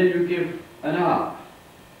 And then you give an hour.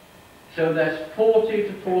 So that's 40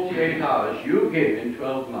 to 48 hours you give in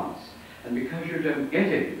 12 months. And because you don't get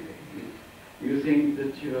anything, you think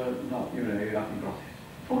that you're not, you haven't got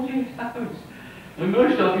it. 48 hours. And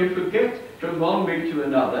most of you forget from one week to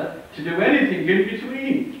another to do anything in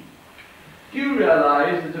between. Do you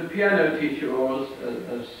realize that a piano teacher or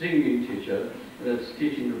a singing teacher that's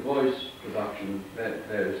teaching the voice production,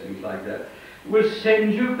 various things like that, will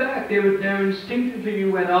send you back? They would know instinctively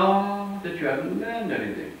you went, that you haven't learned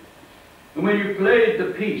anything. And when you played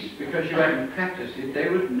the piece because you hadn't practiced it, they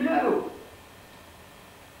would know.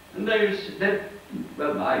 And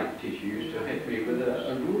well, my teacher used to hit me with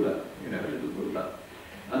a ruler, a little ruler.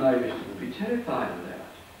 And I used to be terrified of that.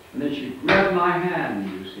 And then she'd grab my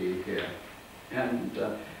hand, you see, here, and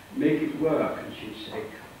make it work. And she'd say,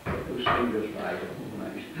 "Get those fingers right."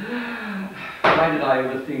 Why did I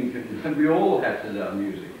ever think? And we all had to learn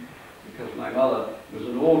music, because my mother was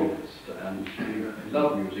an organist, and she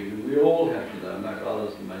loved music, and we all had to learn, my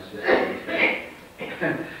brothers and my sisters.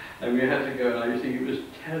 And we had to go, and I used to think it was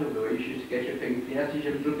terrible. You used to get your fingers, you had to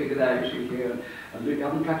just look at that, you see here, and look, you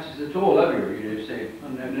haven't practiced at all, have you? You say, "Oh,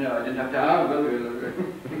 no, I didn't have to."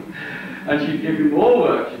 And she'd give you more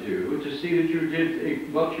work to do to see that you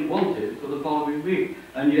did what you wanted for the following week.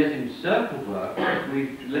 And yet in circle work,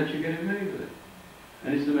 we let you get away with it.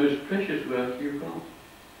 And it's the most precious work you've got.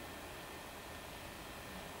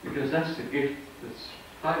 Because that's the gift that's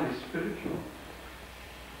highly spiritual.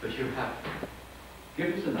 But you have to.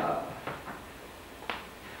 Give us an hour.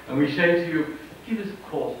 And we say to you, give us a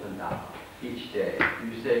quarter of an hour each day.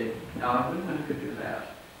 And you say, "No, I wouldn't want to do that."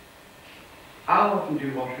 How often do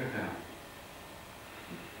you wash your hair?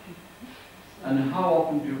 And how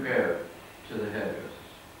often do you go to the hairdressers?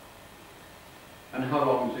 And how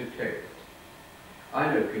long does it take?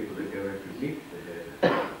 I know people that go every week to the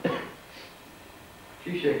hairdresser.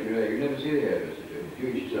 She's shaking her head. You never see the hairdresser do it. You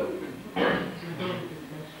it yourself.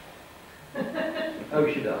 Oh,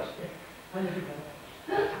 she does.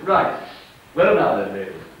 Right. Well now then,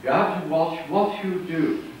 ladies, you have to watch what you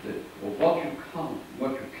do, or what you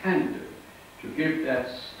can do, to give that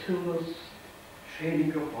stillness, training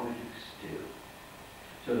your body to be still.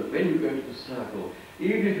 So that when you go to the circle,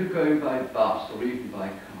 even if you're going by bus or even by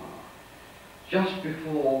car, just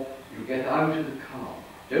before you get out of the car,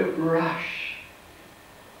 don't rush.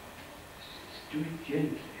 Just do it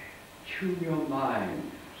gently. Tune your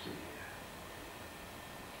mind.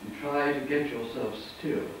 And try to get yourself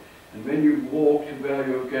still. And when you walk to where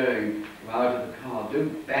you're going, come out of the car,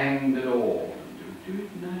 don't bang the door. Do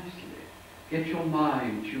it nicely. Get your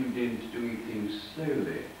mind tuned in to doing things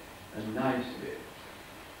slowly and nicely.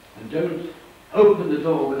 And don't open the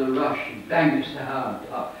door with a rush and bang it down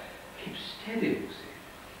up. Keep steady, you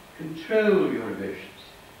see. Control your emotions.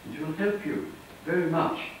 And it will help you very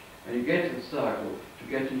much when you get to the circle to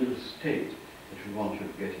get into the state that we want you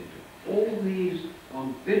to get into. All these are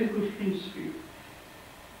very good hints for you.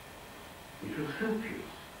 It will help you.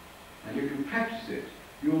 And if you practice it,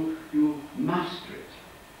 you'll master it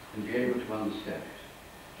and be able to understand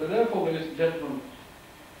it. So therefore, ladies and gentlemen,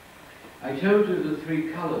 I told you the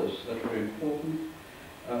three colours that were important,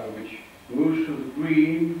 which moves through the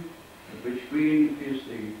green, which green is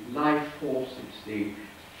the life force, it's the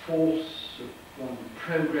force of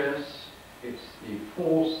progress, it's the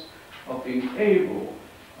force of being able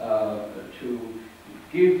to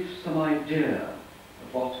give some idea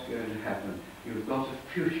of what's going to happen. You've got a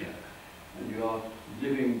future, and you are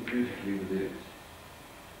living beautifully within it.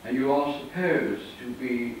 And you are supposed to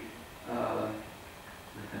be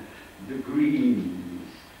the greens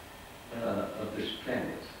of this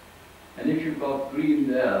planet. And if you've got green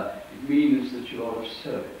there, it means that you are of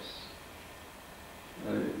service.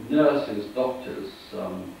 Nurses, doctors,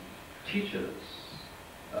 teachers,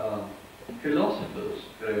 philosophers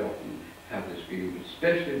very often have this view,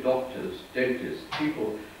 especially doctors, dentists,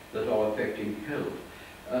 people that are affecting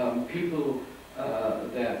health, people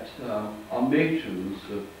that are matrons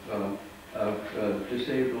of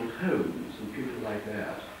disabled homes and people like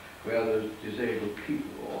that, where there's disabled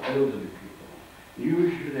people or elderly people,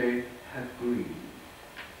 usually have green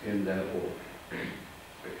in their order,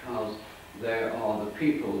 because they are the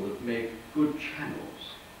people that make good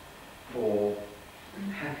channels for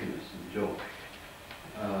happiness and joy.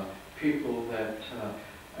 People that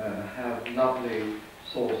have lovely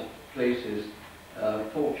sort of places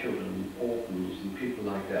for children, orphans and people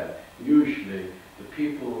like that. Usually the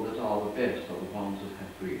people that are the best are the ones that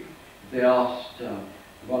have green. If they asked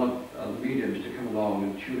one of the mediums to come along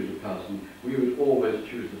and choose a person, we would always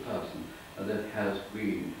choose the person that has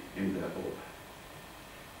green in their order,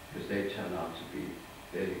 because they turn out to be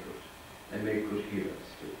very good. They make good healers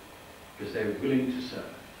too, because they're willing to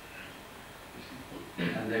serve.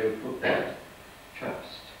 And they would put that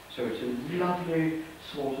first. So it's a lovely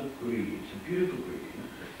sort of green. It's a beautiful green.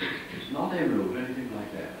 It's not emerald or anything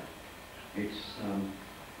like that. It's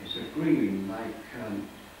a green like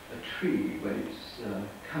a tree when it's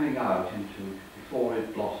coming out before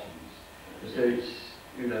it blossoms. So it's,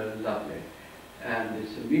 lovely. And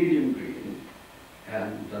it's a medium green,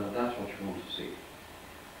 and that's what you want to see.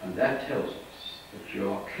 And that tells us that you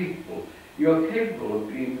are capable of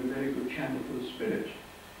being a very good channel for the Spirit,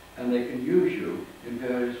 and they can use you in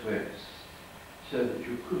various ways, so that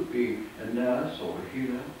you could be a nurse or a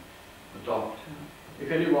healer, a doctor.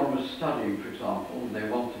 If anyone was studying, for example, and they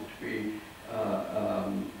wanted to be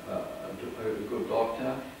a good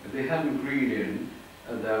doctor, if they hadn't green in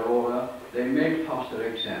their aura, they may pass their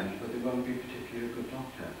exams, but they won't be particularly a good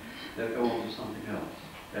doctor. They'll go on to something else.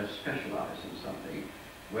 They'll specialize in something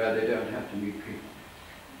where they don't have to meet people.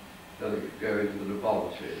 So they could go into the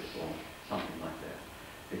laboratories or something like that,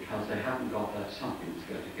 because they haven't got that something that's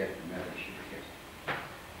going to get them where they should be getting.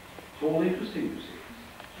 It's all interesting, you see.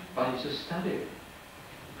 But it's a study,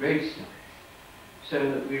 a great study, so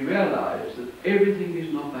that we realize that everything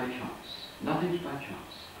is not by chance. Nothing's by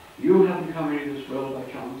chance. You haven't come into this world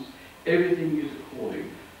by chance. Everything is according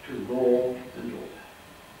to law and order.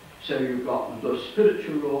 So you've got the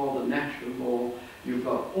spiritual law, the natural law, you've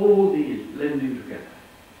got all these blending together.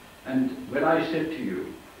 And when I said to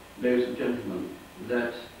you, ladies and gentlemen,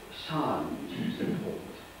 that sound is important,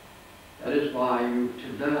 that is why you've to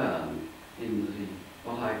learn in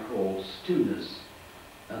what I call stillness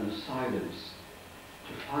and the silence,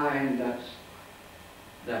 to find that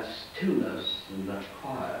stillness and that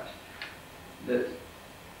quiet that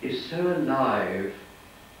is so alive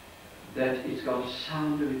that it's got a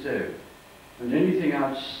sound of its own. And anything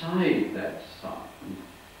outside that sound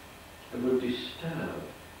will disturb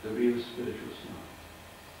the real spiritual sound.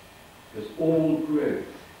 Because all growth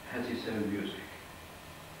has its own music.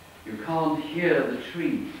 You can't hear the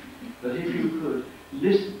tree, but if you could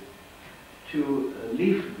listen to a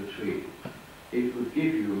leaf of the tree, it would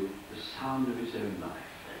give you the sound of its own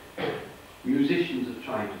life. Musicians have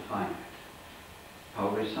tried to find it.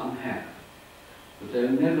 Probably some have. But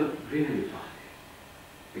they'll never really find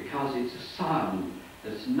it, because it's a sound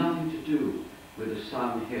that's nothing to do with the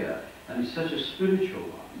sound here. And it's such a spiritual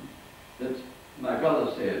one that my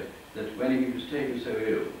brother said that when he was taken so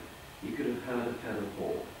ill, he could have heard a feather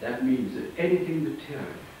fall. That means that anything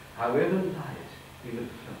material, however light, he would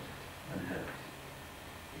have felt it and heard it,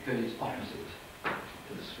 because it's opposite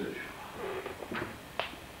to the spiritual one.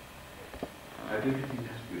 I really think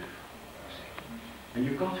that's beautiful. And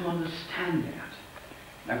you've got to understand that.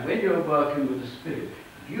 And when you're working with the Spirit,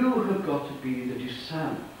 you have got to be the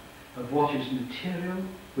discerner of what is material,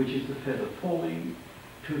 which is the feather falling,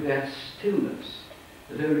 to that stillness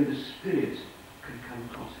that only the Spirit can come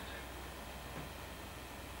across it.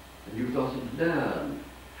 And you've got to learn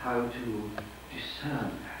how to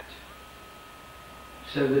discern that,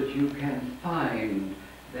 so that you can find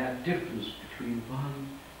that difference between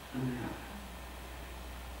one and the other.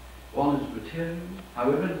 One is material,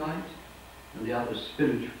 however light, and the other is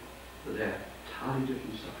spiritual, but they're entirely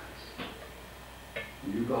different sides.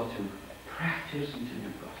 And you've got to practice until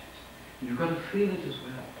you've got it. And you've got to feel it as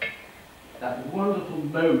well. That wonderful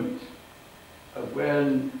moment of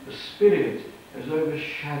when the Spirit has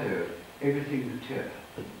overshadowed everything material,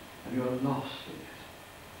 and you're lost in it.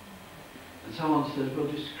 And someone says, well,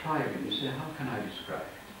 describe it. You say, how can I describe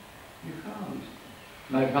it? You can't.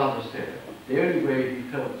 My brother said, the only way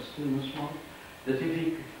he felt the stillness was that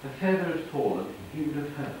if a feather had fallen, he would have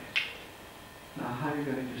heard it. Now, how are you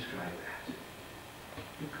going to describe that?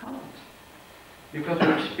 You can't. You've got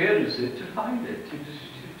to experience it to find it,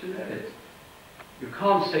 to know it. You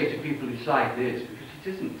can't say to people it's like this, because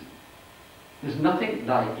it isn't. There's nothing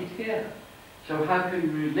like it here. So how can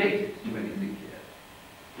you relate it to anything here?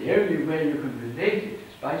 The only way you can relate it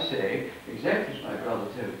is by saying, exactly as my brother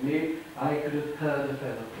told me, I could have heard a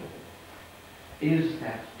feather fall. Is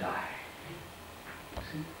that dying?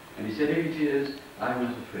 See? And he said, if it is, I'm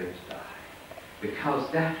not afraid to die.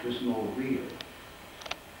 Because that was more real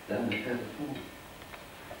than the feather falling.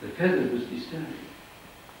 The feather was disturbing.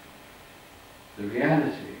 The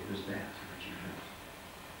reality was that which you felt.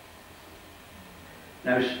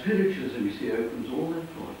 Now, spiritualism, you see, opens all that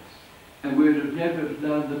for us. And we would have never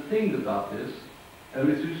learned a thing about this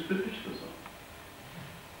only through spiritualism.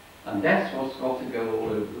 And that's what's got to go all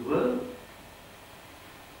over the world.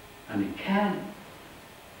 And it can.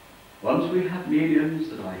 Once we have mediums,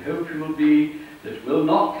 that I hope you will be, that will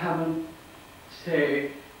not come and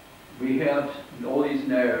say, we heard all these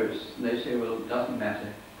no's, and they say, well, it doesn't matter.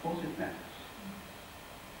 Of course it matters.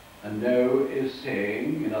 A no is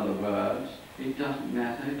saying, in other words, it doesn't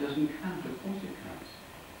matter, it doesn't count. Of course it counts.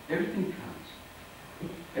 Everything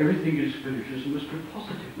counts. Everything in spiritualism must be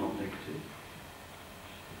positive, not negative.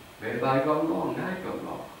 Where have I gone wrong? I've gone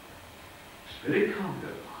wrong. Spirit can't go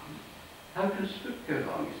wrong. How can spirit go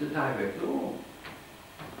wrong? It's a direct law.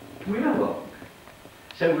 We are wrong.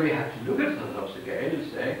 So we have to look at ourselves again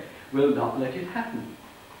and say, we'll not let it happen.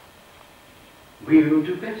 We will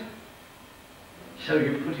do better. So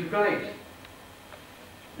you put it right.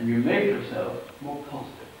 And you make yourself more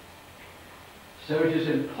positive. So it is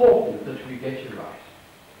important that we get you right.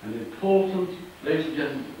 And important, ladies and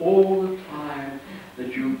gentlemen, all the time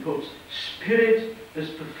that you put spirit as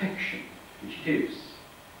perfection, which it is.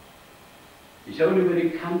 It's only when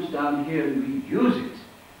it comes down here and we use it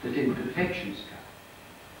that imperfections come.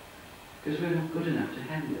 Because we're not good enough to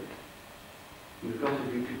handle it. We've got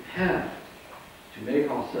to be prepared to make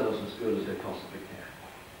ourselves as good as they possibly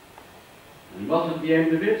can. And what at the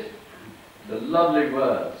end of it? The lovely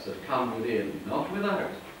words that come within, not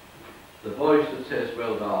without. The voice that says,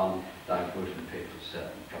 well done, thy good and faithful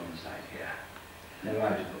servant, from inside here. No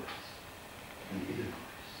outer voice, an inner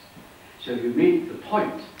voice. So you meet the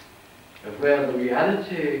point of where the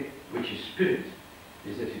reality, which is spirit,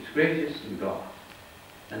 is at its greatest in God.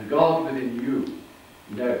 And God within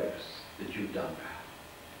you knows that you've done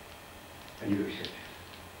well. And you accept it.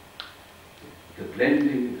 The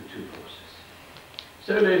blending of the two forces.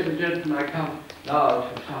 So, ladies and gentlemen, I come now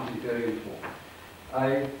to something very important.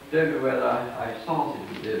 I don't know whether I started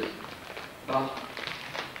with this, but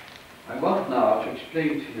I want now to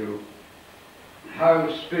explain to you how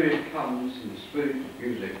spirit comes in the spirit of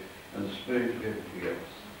music and the spirit of everything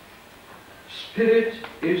else. Spirit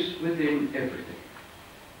is within everything.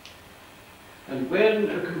 And when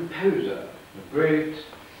a composer, a great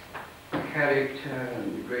character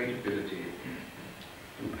and great ability,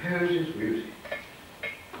 composes music,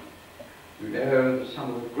 you know that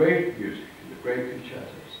some of the great music and the great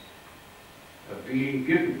concertos are being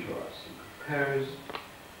given to us and composed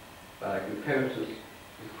by composers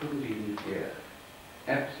who couldn't even hear,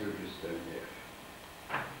 absolutely stone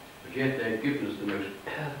deaf. But yet they've given us the most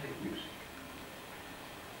perfect music.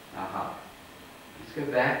 Aha. Let's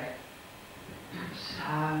go back. The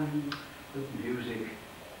sound of music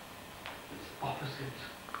that's opposite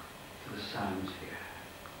to the sounds here.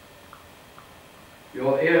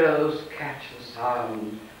 Your ears catch the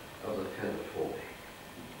sound of the feather falling.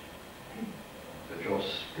 But your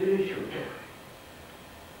spiritual joy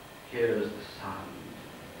hears the sound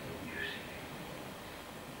of music.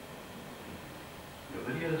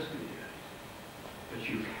 Nobody else can hear it, but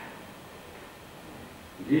you can.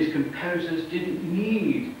 These composers didn't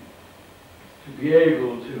need to be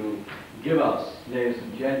able to give us, ladies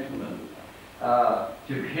and gentlemen,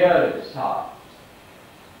 to hear its sound.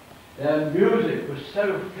 Their music was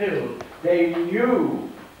so filled, they knew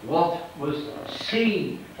what was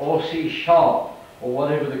C or C sharp, or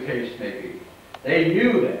whatever the case may be. They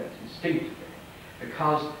knew that instinctively,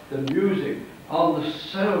 because the music on the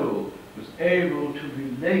soul was able to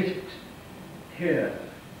relate it here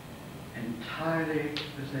entirely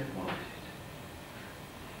as they wanted it.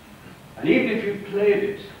 And even if you played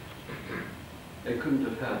it, they couldn't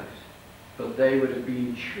have heard it. But they would have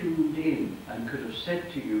been tuned in and could have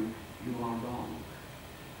said to you, you are wrong.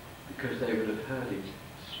 Because they would have heard it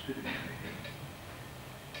spiritually.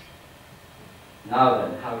 Now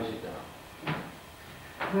then, how is it done?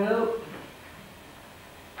 Well,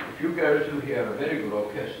 if you go to hear a very good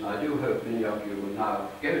orchestra, and I do hope many of you will now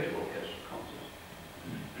go to orchestra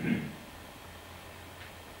concerts,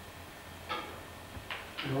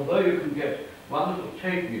 and although you can get wonderful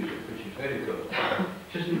tape music, which is very good,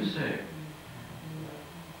 it isn't the same.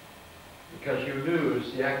 Because you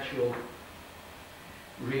lose the actual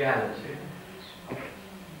reality.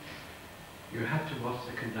 You have to watch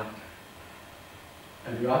the conductor.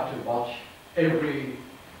 And you have to watch every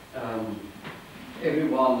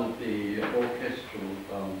one of the orchestral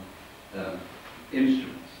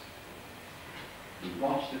instruments. You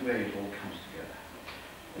watch the way it all comes together.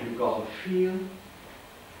 And you've got to feel.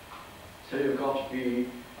 So you've got to be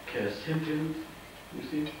clairsentient, you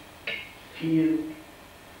see, feel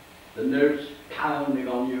the notes pounding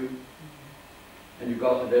on you, and you've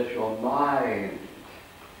got to let your mind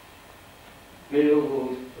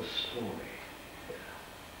build a story.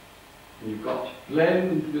 And you've got to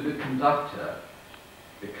blend with the conductor,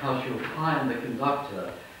 because you'll find the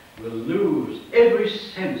conductor will lose every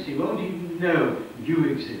sense. He won't even know you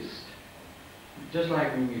exist. Just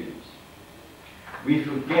like musicians. We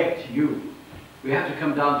forget you. We have to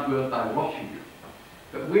come down to earth by watching you.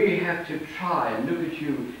 But we have to try and look at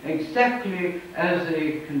you exactly as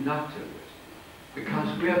a conductor would,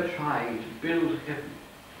 because we are trying to build heaven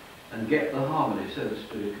and get the harmony so the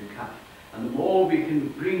Spirit can come. And the more we can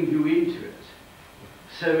bring you into it,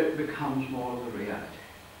 so it becomes more of a reality.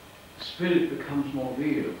 The Spirit becomes more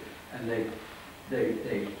real, and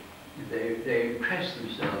they impress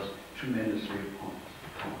themselves tremendously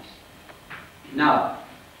upon us. Now,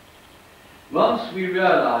 once we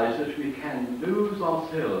realize that we can lose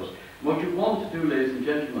ourselves, what you want to do, ladies and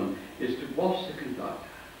gentlemen, is to watch the conductor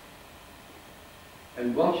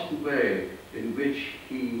and watch the way in which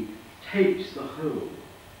he takes the whole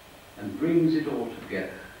and brings it all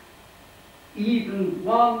together. Even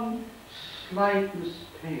one slight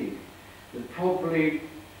mistake that probably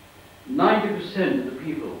 90% of the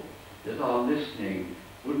people that are listening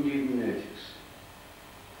wouldn't even notice.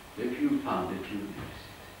 If you found it, you would notice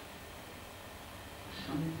it. There's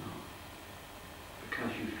something wrong.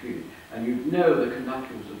 Because you feel it. And you know the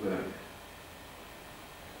conductor was aware of it.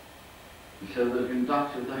 And so the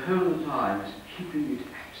conductor the whole time is keeping it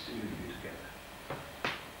absolutely together.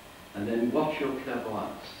 And then watch your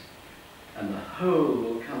clairvoyance. And the whole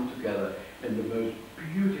will come together in the most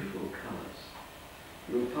beautiful colours.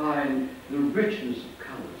 You'll find the richness of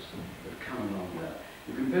colours that come along there.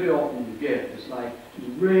 You can very often get this like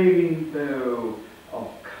rainbow of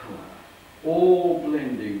colour, all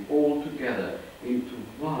blending all together into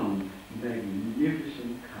one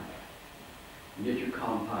magnificent colour. And yet you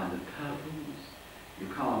can't find the purples, you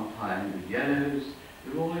can't find the yellows,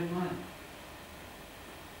 they're all in one.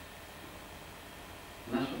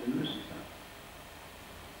 And that's what the music's about.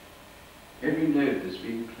 Every note that's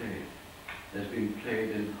being played has been played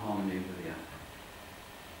in harmony with the other.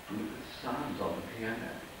 Look at the sounds on the piano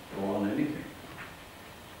or on anything.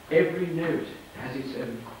 Every note has its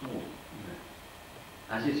own chord,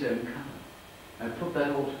 has its own colour. And put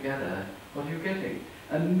that all together, what are you getting?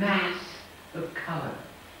 A mass of colour,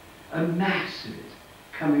 a mass of it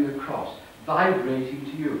coming across, vibrating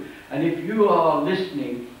to you. And if you are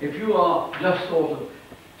listening, if you are just sort of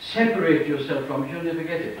separate yourself from it, you'll never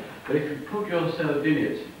get it. But if you put yourself in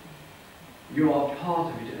it, you are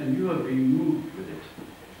part of it and you are being moved with it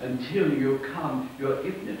until you're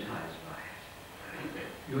hypnotized by it.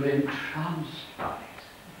 You're entranced by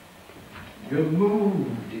it. You're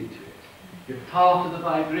moved into it. You're part of the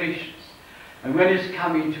vibrations. And when it's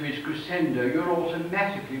coming to its crescendo, you're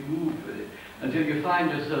automatically moved with it until you find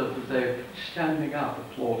yourself as though standing up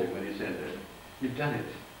applauding when it's ended. You've done it.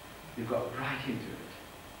 You've got right into it.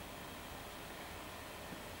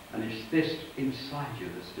 And it's this inside you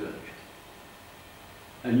that's doing it.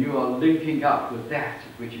 And you are linking up with that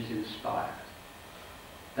which is inspired.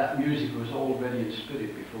 That music was already in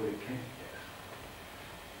spirit before it came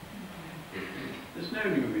here. There's no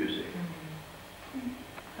new music.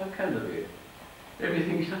 How can there be?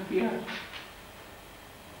 Everything's up here.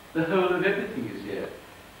 The whole of everything is here.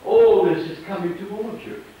 All this is coming towards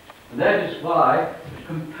you. And that is why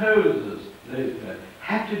composers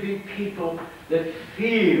have to be people that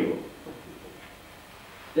feel.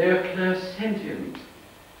 They're clairsentient.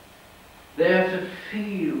 They have to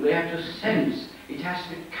feel, they have to sense. It has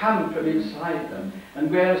to come from inside them. And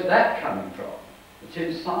where's that coming from? It's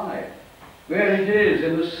inside. Where it is,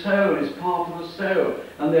 in the soul, is part of the soul.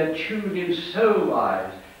 And they're tuned in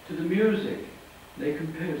soul-wise to the music. They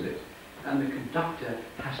compose it. And the conductor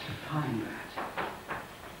has to find that.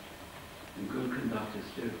 And good conductors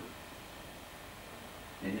do.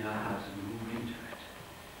 Then you know how to move into it.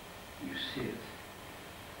 You see it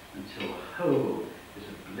until the whole is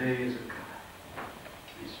a blaze of colour.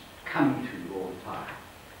 It's coming to you all the time.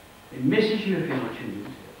 It misses you if you're not tuned into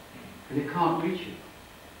it, because it can't reach you.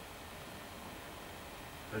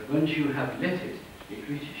 But once you have let it, it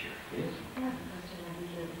reaches you. Yes? I have a question. I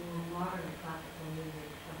usually do modern classical music.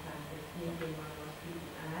 Sometimes it's me being one of those people,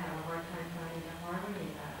 and I have a hard time finding the harmony.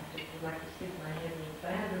 I just would like to stick my head in the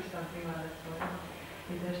sand or something while that's going on.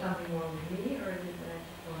 Is there something wrong with me, or is it that I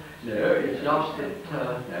just don't understand?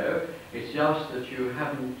 No, it's just that you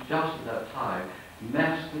haven't just at that time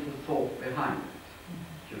mastered the thought behind it.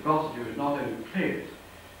 What you've got to do is not only play it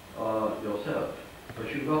yourself, but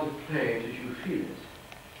you've got to play it as you feel it.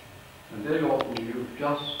 And very often you've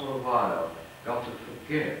just for a while got to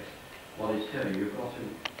forget what it's telling you. You've got to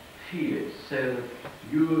feel it so that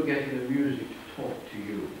you are getting the music to talk to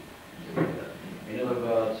you. In other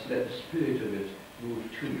words, let the spirit of it move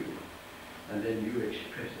to you, and then you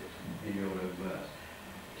express it in your own words.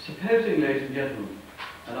 Supposing, ladies and gentlemen,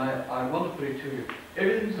 and I want to put it to you,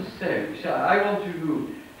 everything's the same. See, I want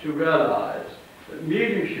you to realize that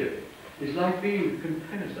mediumship is like being a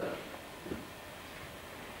composer.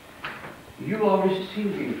 You are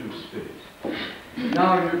receiving from spirit.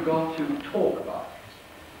 Now you've got to talk about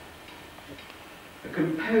it. A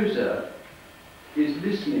composer is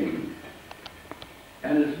listening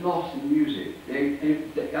and is lost in music.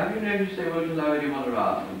 Have you noticed they won't allow anyone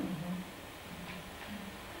around them?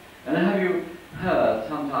 And have you heard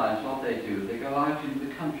sometimes what they do? They go out into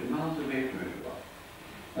the country, miles away from everyone,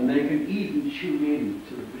 and they can even tune in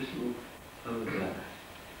to the whistle of the bird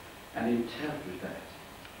and interpret that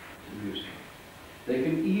to music. They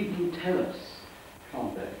can even tell us,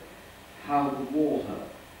 can't they, how the water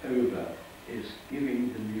over is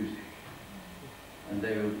giving the music. And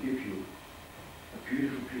they will give you a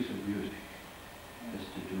beautiful piece of music that's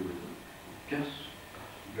to do with them just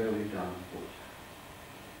rolling down the water.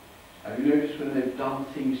 Have you noticed when they've done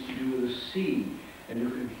things to do with the sea, and you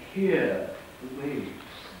can hear the waves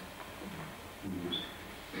in music?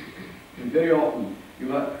 And very often you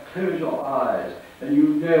close your eyes and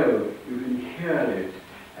you know you can hear it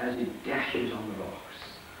as it dashes on the rocks,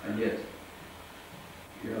 and yet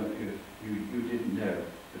you didn't know,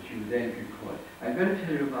 but you then could call it. I'm going to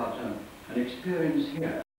tell you about an experience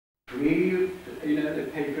here. They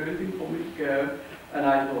paid for everything for me to go, and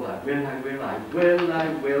I thought, I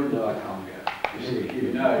will, no, I can't go. You see,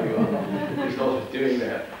 you know you are you sort of doing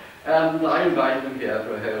that. And I invited them here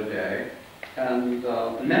for a whole day, and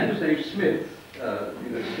the man was named Smith,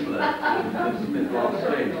 similar to Smith, rather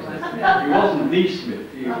strange. He wasn't the Smith,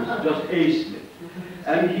 he was just a Smith.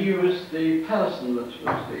 And he was the person that was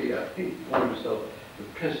the, I think he called himself the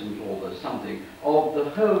president or the something, of the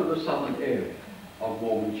whole of the southern area of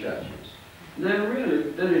Mormon churches. And they were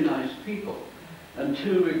really very nice people,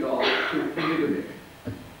 until we got to polygamy.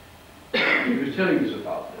 He was telling us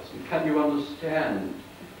about this, and can you understand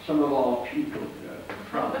some of our people,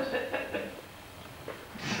 France?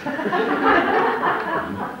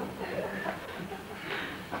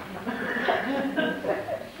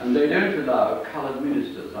 And they don't allow coloured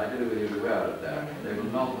ministers. I don't know whether you're aware of that. They will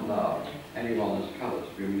not allow anyone as coloured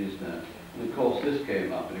to be a minister. And of course this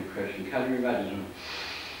came up in a question. Can you imagine?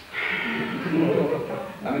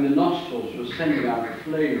 I mean, the nostrils were sending out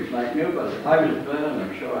flames like nobody. I was burned,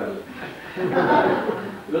 I'm sure I was.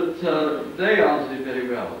 But they answered it very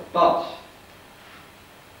well. But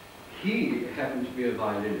he happened to be a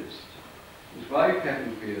violinist. His wife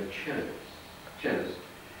happened to be a cellist.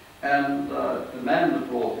 And the man that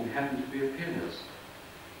brought him happened to be a pianist.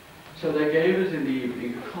 So they gave us in the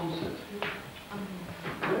evening a concert.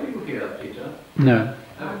 Were you here, Peter? No.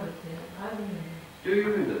 Do you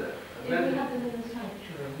remember that? Yeah, we had them in the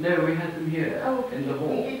sanctuary. No, we had them here, in the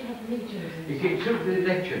hall. We did have meetings. He took the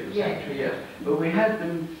lecture in the sanctuary, yes. But we had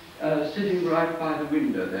them sitting right by the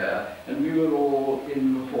window there, and we were all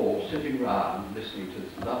in the hall, sitting round, listening to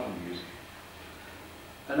this lovely music.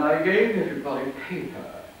 And I gave everybody paper.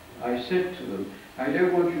 I said to them, I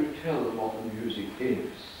don't want you to tell them what the music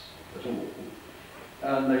is at all.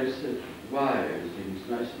 And they said, why, things?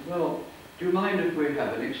 And I said, well, do you mind if we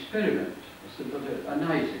have an experiment? I said, but a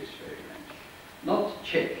nice experiment. Not to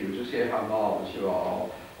check you to see how marvellous you are,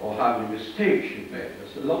 or how many mistakes you've made.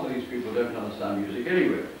 I said, a lot of these people don't understand music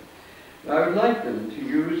anyway. But I would like them to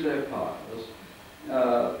use their powers,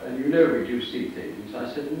 and you know we do see things. I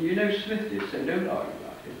said, and you know Smith did, so don't argue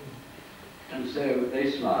about it. And so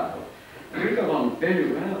they smiled. And we got on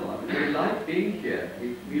very well. I mean, they liked being here.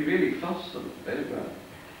 We really fussed them very well.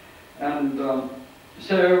 And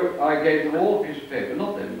So I gave them all a piece of paper,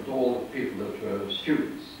 not them, but all the people that were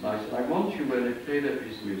students. And I said, I want you, when they play their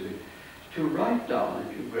piece of music, to write down,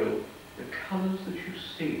 if you will, the colours that you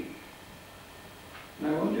see. And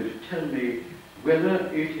I want you to tell me whether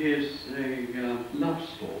it is a love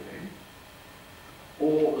story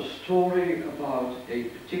or a story about a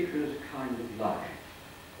particular kind of life,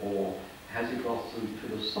 or has it got some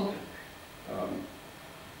philosophic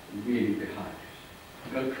meaning behind it.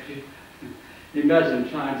 Well, could you imagine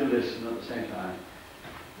trying to listen at the same time?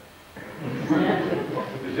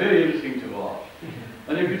 It was very interesting to watch.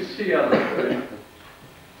 And you could see others.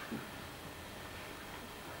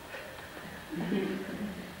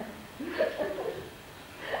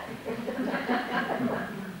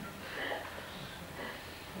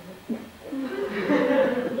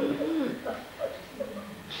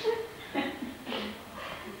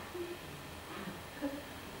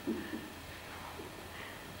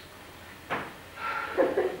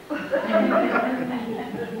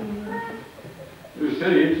 It was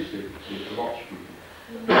very interesting to watch people.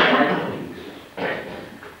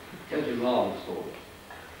 Such a marvelous story.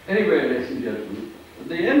 Anyway, ladies and gentlemen, at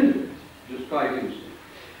the end of it, which was quite interesting,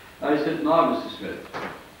 I said, now, Mr. Smith,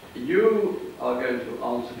 you are going to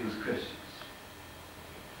answer these questions.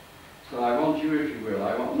 So I want you, if you will,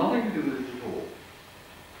 I want nothing to do with it at all.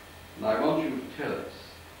 And I want you to tell us,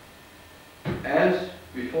 as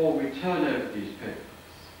before we turn over these papers,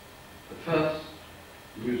 the first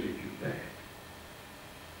music you play.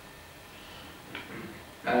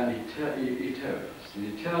 And he told us, and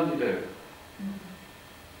he turned it over.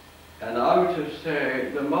 And I would have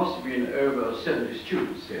said there must have been over 70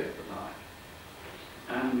 students here at the time.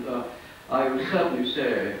 And I would certainly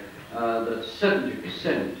say that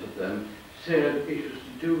 70% of them said it was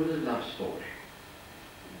to do with a love story.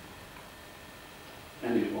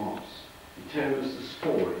 And it was. He told us the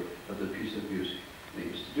story of the piece of music.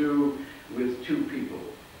 It was to do with two people,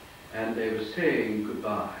 and they were saying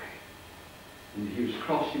goodbye. And he was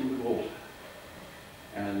crossing the water,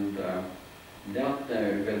 and not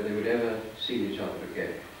knowing whether they would ever see each other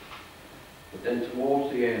again. But then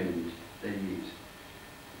towards the end, they meet.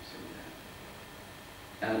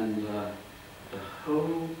 And the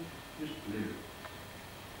whole was blue.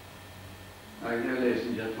 I know, ladies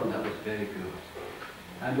and gentlemen, that was very good.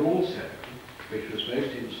 And also, which was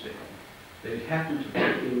most interesting, that it happened to be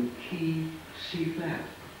in key C flat.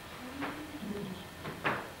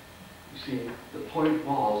 You see, the point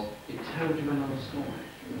was, it told you another story,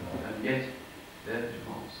 and yet there it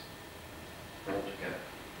was, altogether.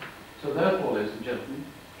 So therefore, ladies and gentlemen,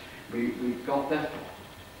 we got that one.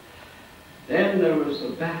 Then there was the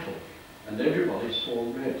battle, and everybody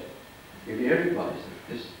saw red. Maybe everybody said,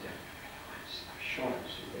 this is definitely, it's sure I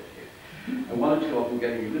see red here. And one or two of them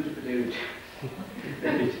getting a little bit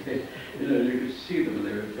irritated. You know, you could see them, and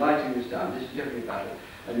they were writing this down, this is definitely battle.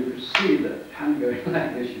 And you could see the hand going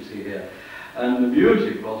like this, you see here. And the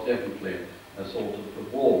music was definitely a sort of the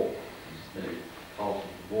war, the part of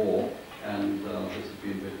the war, and this had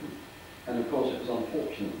been written. And of course it was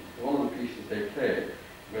unfortunate. One of the pieces they played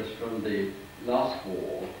was from the last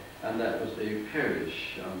war, and that was the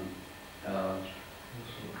Polish,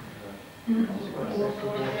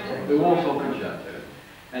 the Warsaw Concerto.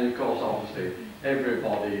 And of course, obviously,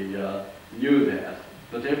 everybody knew that,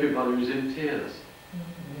 but everybody was in tears.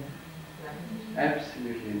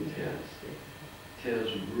 Absolutely in tears. Tears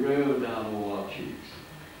rolled down all our cheeks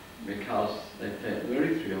because they played, there were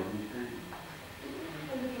three of them playing.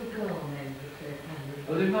 A little girl named the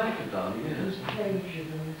Oh, they might have done, yes.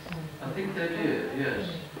 I think they did, yes.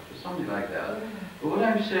 Something like that. But what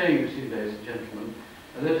I'm saying, you see, ladies and gentlemen,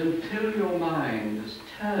 that until your mind has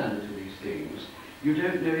turned to these things, you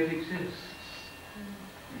don't know it exists.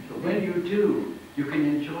 But when you do, you can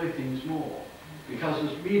enjoy things more. Because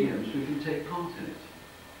as mediums, we can take part in it.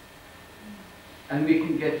 And we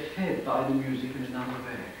can get fed by the music in another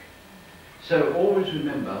way. So always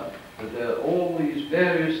remember that there are all these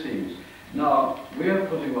various things. Now, we are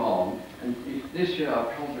putting on, and this year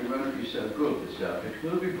probably won't be so good this year, but it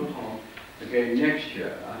will be put on again next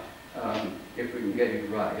year, if we can get it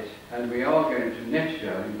right. And we are going to next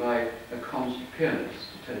year invite a concert pianist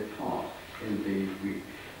to take part in the week.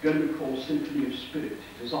 It's going to be called Symphony of Spirit.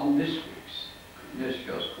 It is on this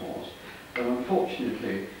year's course, but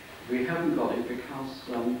unfortunately we haven't got it because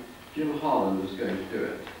Jill Harlan was going to do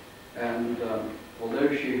it. And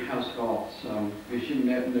although she has got she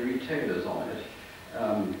met the retailers on it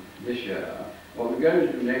this year, what we're going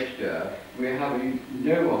to do next year, we're having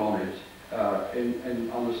no one on it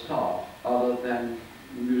on the staff other than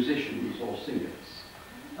musicians or singers.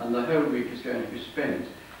 And the whole week is going to be spent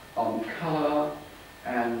on colour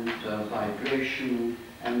and vibration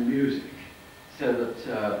and music, so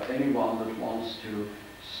that anyone that wants to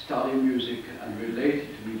study music and relate it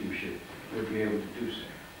to mediumship will be able to do so.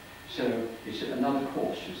 So it's another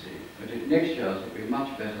course, you see, but next year's will be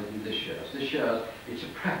much better than this year's. This year's, it's a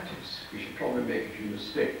practice. We should probably make a few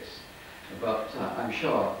mistakes, but I'm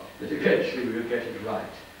sure that eventually we'll get it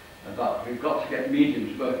right. But we've got to get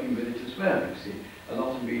mediums working with it as well, you see. A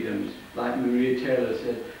lot of mediums, like Maria Taylor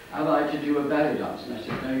said, I'd like to do a belly dance. And I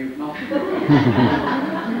said, no, you've not.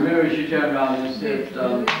 Remember, she turned around and said,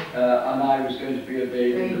 and I was going to be a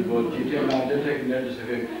baby in the wood. She turned around, don't take notice of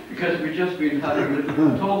him, because we've just been having a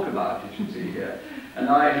little talk about it, you see here. And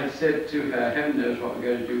I had said to her, heaven knows what we're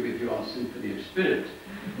going to do with you on Symphony of Spirit.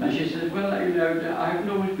 And she said, well, you know, I haven't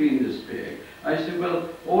always been this big. I said, well,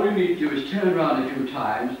 all you need to do is turn around a few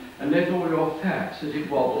times and let all your facts, as it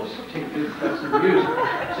wobbles, take that's the music.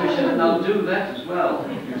 So she said, and I'll do that as well,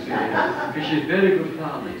 you see, because she's very good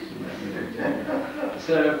fun.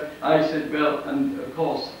 So I said, well, and of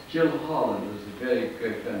course, Jill Holland is a very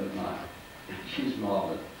great friend of mine. She's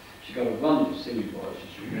marvelous. She's got a wonderful singing voice,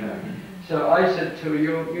 as you know. So I said to her,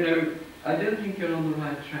 you know, I don't think you're on the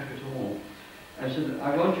right track at all. I said,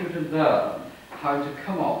 I want you to learn how to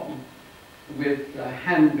come on with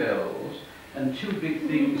handbells and two big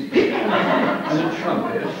things here, and a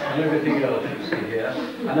trumpet and everything else you see here.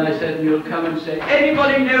 And I said, and you'll come and say,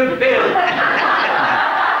 anybody know Bill?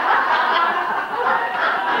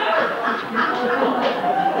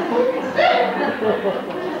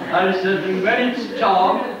 I said, and when it's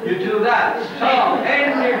Tom, you do that. Tom,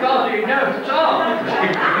 anybody know Tom?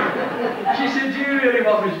 She said, do you really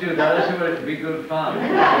want me to do that? I said, well, it'd be good fun.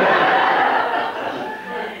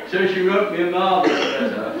 So she wrote me a marvelous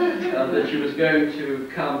letter that she was going to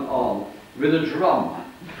come on with a drum.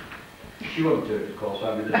 She won't do it, of course,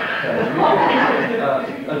 I mean, a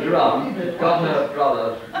drum. Got her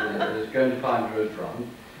brother is going to find her a drum,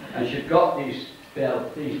 and she'd got these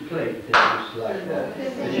plate things like that.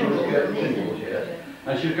 And she was going to yes,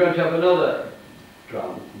 and she was going to have another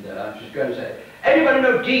drum there. She's going to say, anybody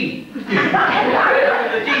know D? The D.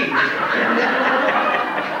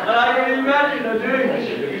 And I can imagine her doing this.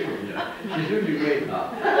 She's really great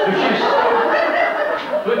now.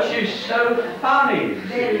 But she's so funny,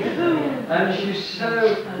 and she's so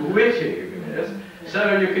witty. Yes? So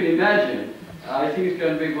you can imagine, I think it's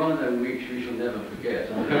going to be one of them weeks we shall never forget.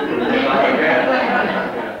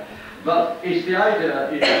 But it's the idea,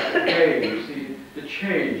 again, you see, the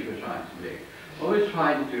change we're trying to make. What we're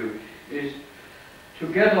trying to do is to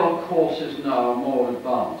get our courses now more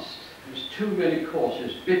advanced. There's too many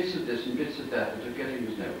courses, bits of this and bits of that, that are getting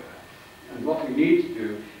us nowhere. And what we need to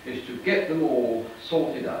do is to get them all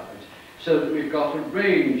sorted out so that we've got a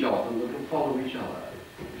range of them that will follow each other.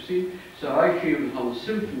 You see? So I feel that on the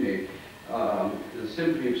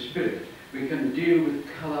symphony of spirit, we can deal with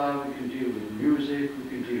colour, we can deal with music, we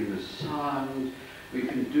can deal with sound, we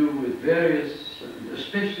can deal with various,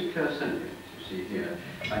 especially clairsentience, you see here.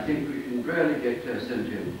 I think we can really get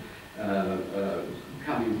clairsentient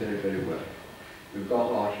coming very, very well. We've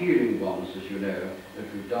got our healing ones, as you know,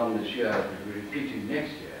 that we've done this year, that we're repeating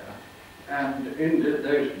next year. And in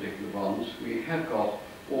those particular ones, we have got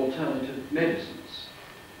alternative medicines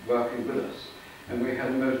working with us. And we had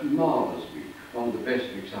a most marvellous week, one of the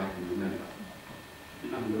best weeks I can remember.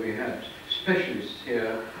 And we had specialists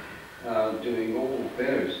here doing all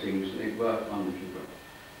various things, and they work wonderfully well.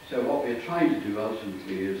 So what we're trying to do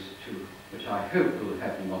ultimately is to, which I hope will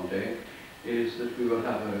happen one day, is that we will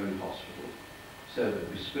have our own hospital, so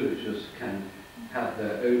that the spiritualists can have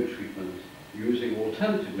their own treatment using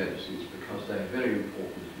alternative medicines, because they're very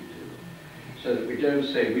important as we do. So that we don't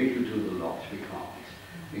say we can do the lot, we can't.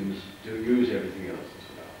 We must use everything else as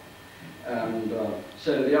well. And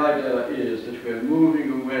so the idea is that we're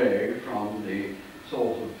moving away from the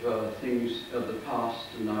sort of things of the past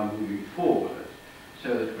and now moving forward, so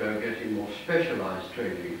that we're getting more specialized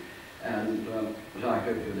training, and which I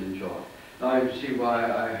hope you'll enjoy. Now you see why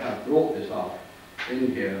I have brought this up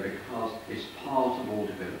in here, because it's part of all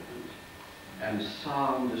development, and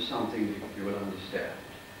sound is something you will understand.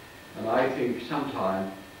 And I think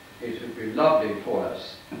sometime it would be lovely for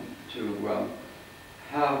us to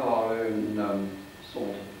have our own sort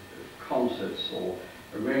of concerts or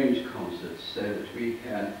arrange concerts, so that we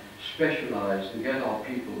can specialize and get our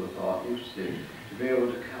people that are interested to be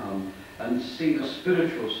able to come and see the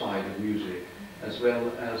spiritual side of music as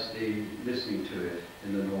well as the listening to it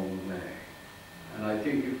in the normal way. And I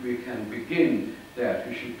think if we can begin that,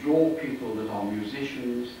 we should draw people that are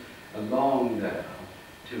musicians along there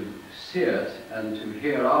to see it and to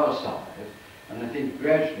hear our side, And I think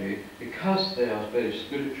gradually, because they are very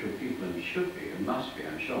spiritual people and should be, and must be,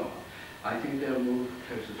 I'm sure, I think they'll move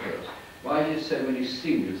closer to us. Why is it so many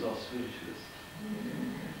singers are spiritualists?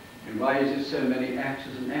 And why is it so many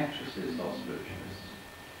actors and actresses are spiritualists?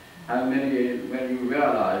 How many, when you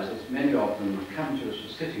realize that many of them come to us for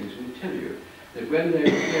sittings, will tell you that when they're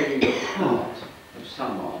playing a part of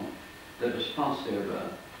someone that has passed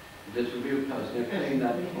over, that's a real person, they're playing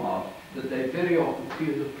that part, that they very often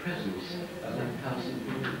feel the presence of that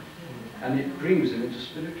person. And it brings them into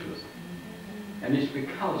spiritualism. And it's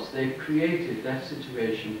because they've created that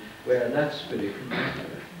situation where that spirit can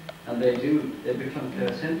enter. And they become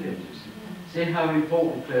clairsentients. See how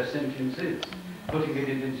important clairsentience is, putting it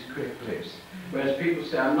in its correct place. Whereas people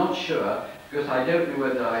say, I'm not sure, because I don't know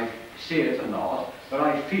whether I see it or not, but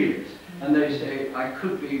I feel it. And they say, I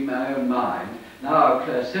could be in my own mind. Now,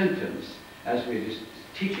 clairsentience, as we're just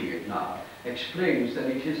teaching it now, explains that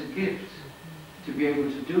it is a gift to be able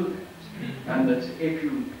to do that. And that if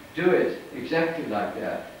you do it exactly like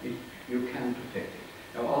that, you can perfect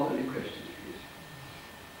it. Now, are there any questions, please?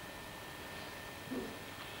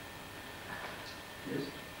 Yes?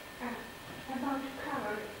 About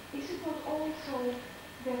colour, is it not also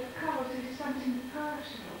that colours is something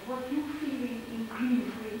personal? What you feeling in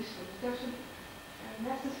green, for instance, doesn't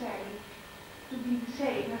necessarily to be the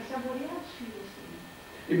same as somebody else feels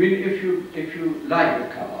in. You mean if you like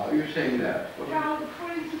a colour, are you saying that? Now,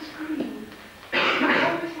 for instance, green. I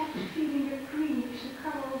always have the feeling that green is the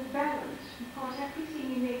colour of balance, because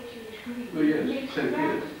everything in nature is green. Well, yes, so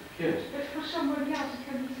yes, yes. But for somebody else it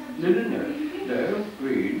can be something No,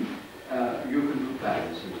 green, you can put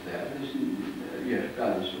balances there. Yes,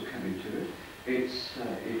 balance will come into it. It's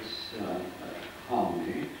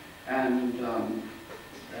harmony, and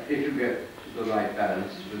if you get the right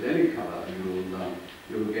balance with any colour,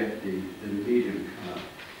 you'll get the medium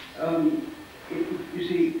colour. You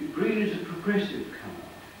see, green is a progressive colour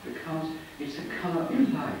because it's a colour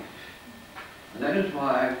of life. And that is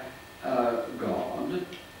why God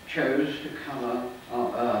chose to colour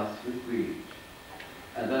our earth with green.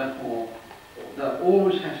 And therefore, there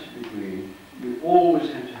always has to be green. We always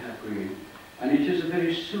have to have green. And it is a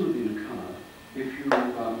very soothing colour if you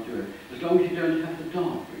do it. As long as you don't have the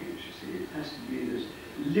dark greens, you see. It has to be this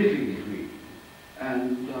living green.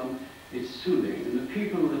 And it's soothing, and the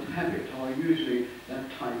people that have it are usually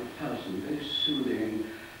that type of person, very soothing,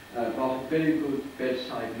 got a very good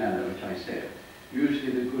bedside manner, which I said.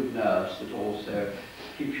 Usually the good nurse that also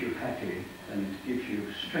keeps you happy and gives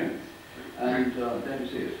you strength, and that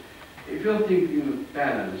is it. If you're thinking of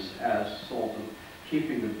balance as sort of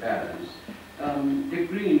keeping the balance, if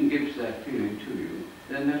green gives that feeling to you,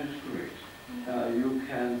 then that is great. You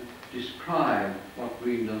can describe what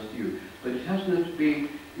green does to you, but it doesn't have to be.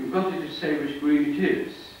 You've got to say which green it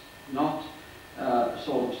is, not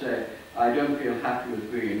sort of say, I don't feel happy with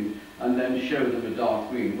green, and then show them a dark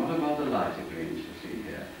green. What about the lighter greens you see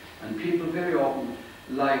here? And people very often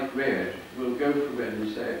like red, will go for red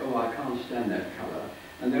and say, oh, I can't stand that colour.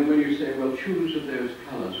 And then when you say, well, choose of those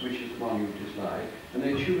colours, which is the one you dislike, and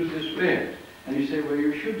they choose this red. And you say, well,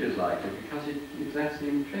 you should dislike it, because that's the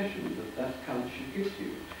impression that colour should give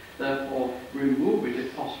you. Therefore, remove it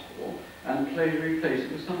if possible, and replace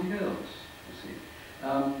it with something else, you see.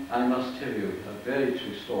 I must tell you a very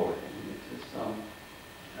true story. It is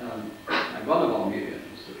one of our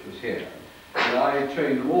mediums that was here, and I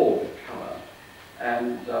trained them all with colour.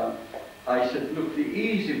 And I said, look, the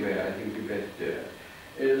easy way I think we better do it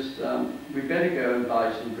is we better go and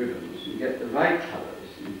buy some ribbons and get the right colours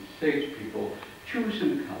and say to people, choose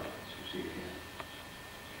some colours, you see here.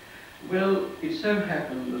 Well, it so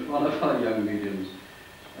happened that one of our young mediums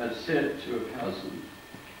had said to a person,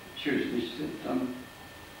 she said,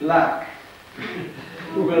 black.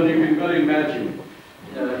 Well, you can well imagine,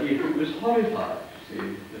 he was horrified to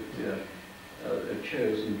see that had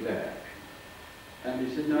chosen black. And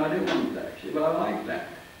he said, no, I don't want black. She said, well, I like black.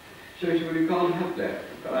 So he said, well, you can't have black.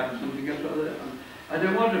 You've got to have something else. I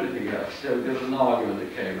don't want anything else. So there was an argument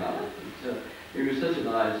that came out. And, he was such a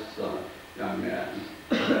nice young man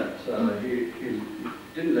that he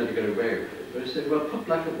didn't let it get away with it. But he said, well, put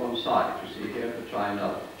black at one side, you see, here, for try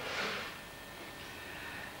another.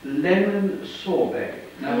 Lemon sorbet.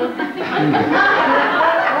 Now,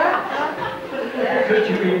 could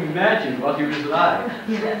you imagine what he was like?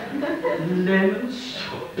 Lemon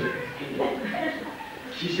sorbet.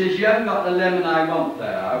 She says, you haven't got the lemon I want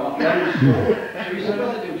there. I want lemon sorbet. So he said,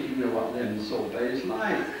 well, I don't even know what lemon sorbet is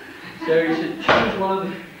like. So he said, choose one of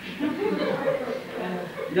the...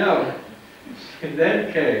 No. And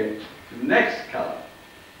then came the next colour.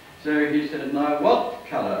 So he said, now what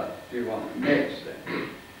colour do you want next then?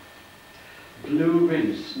 blue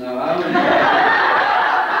rinse. Now, I was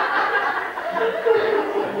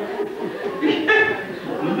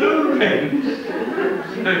blue rinse?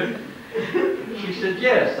 So she said,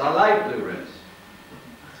 yes, I like blue rinse.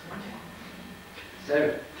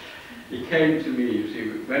 So he came to me, you see,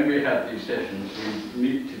 when we had these sessions, we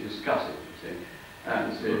meet to discuss it, you see,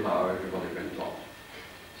 and see how everybody went on.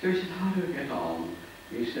 So he said, how do we get on?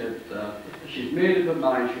 He said, she's made up her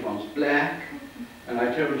mind she wants black, and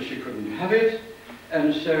I told her she couldn't have it,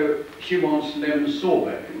 and so she wants lemon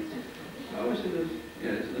sorbet. I said,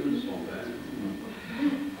 yes, lemon sorbet.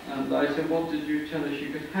 And I said, what did you tell her she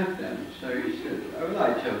could have then? So he said, oh,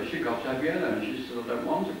 I told her she got to have yellow, and she said, I don't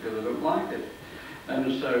want it because I don't like it.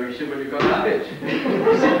 And so he said, well, you've got to have it.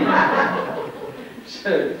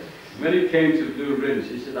 So when it came to blue rinse,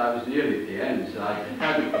 he said, I was nearly at the end, so I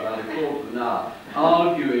had it for about a quarter of an hour,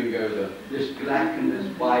 arguing over this black and this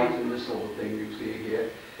white and this sort of thing you see here.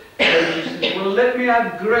 So she said, well, let me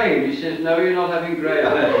have grey. He says, no, you're not having grey.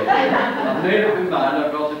 I've made up my mind,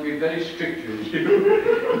 I've got to be very strict with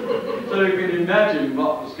you. So you can imagine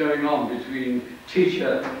what was going on between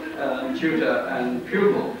teacher, tutor and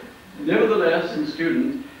pupil. Nevertheless, and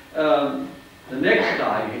student, the next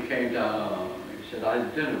time he came down, he said, I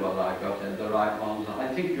don't know whether I got the right ones. I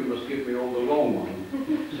think you must give me all the wrong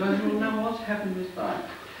ones. So I said, well, now what's happened this time?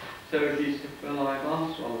 So he said, well, I've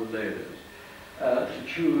asked one of the ladies to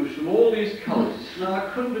choose from all these colours. Now, I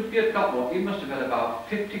couldn't have got one. He must have had about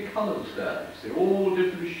 50 colours there. See, all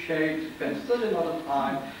different shades. He spent such a lot of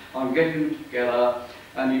time on getting them together.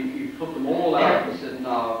 And he put them all out and said,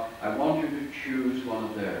 now, I want you to choose one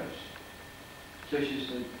of those. So she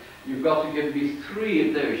said, you've got to give me 3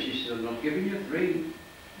 of those. She said, I'm not giving you 3.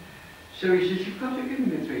 So he says, you've got to give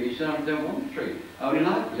me 3. He said, I don't want 3. I only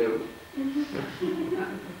like blue.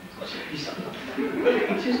 He said, well,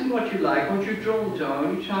 it isn't what you like, what you're drawn to. I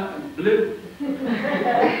only try blue.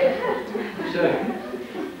 So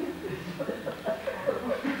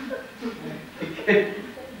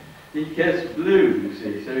he gets blue, you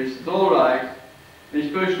see. So he said, all right. And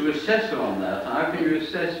you're supposed to assess her on that. How can you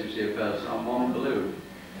assess, you see, a person on one blue?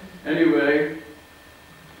 Anyway,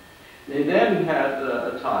 they then had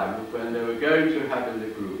a time when they were going to have in the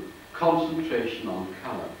group concentration on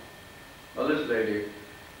colour. Well, this lady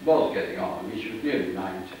was getting on. I mean, she was nearly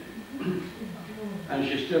 90. And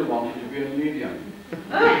she still wanted to be a medium.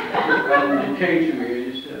 And he came to me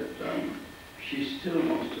and he said, she still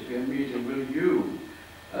wants to be a medium. Will you,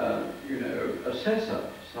 assess her?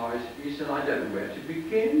 So he said, I don't know where to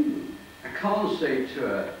begin. I can't say to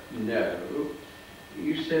her, no.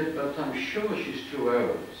 He said, but I'm sure she's too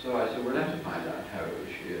old. So I said, we'll have to find out how old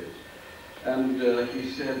she is. And he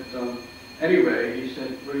said, anyway, he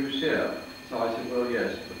said, will you see her? So I said, well,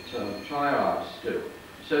 yes, but try her out still.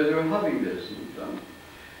 So they were having this, and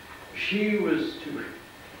she was to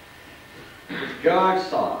go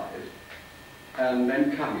outside and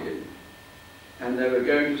then come in, and they were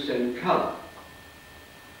going to send colour.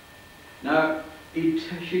 Now, she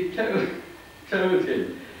told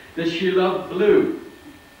him that she loved blue.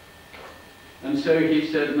 And so he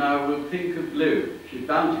said, now we'll think of blue. She's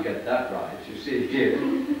bound to get that right, you see here.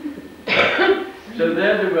 So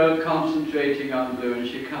there they were concentrating on blue, and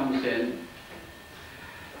she comes in.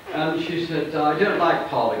 And she said, I don't like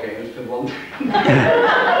parlour games for one thing.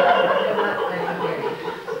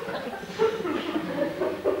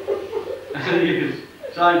 And he was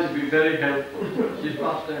trying to be very helpful. She's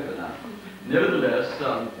passed over now. Nevertheless,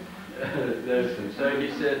 there's him. So he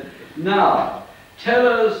said, now, tell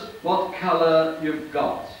us what colour you've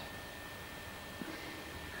got.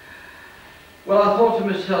 Well, I thought to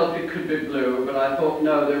myself it could be blue, but I thought,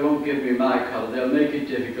 no, they won't give me my colour. They'll make it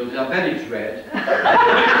difficult. I bet it's red.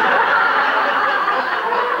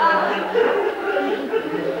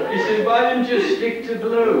 He said, why didn't you stick to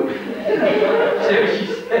blue? So she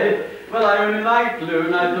said, well, I only like blue,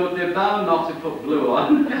 and I thought they're bound not to put blue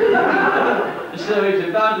on. So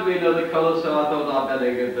it's bound to be another colour, so I thought I'd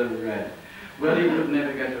better give them red. Well, he could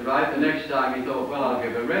never get it right. The next time he thought, well, I'll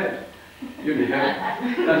give her red. You know,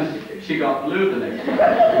 and she got blue the next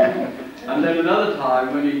time. And then another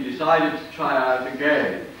time, when he decided to try out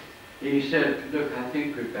again, he said, look, I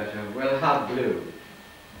think we'd better, well, have blue.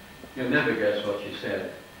 You'll never guess what she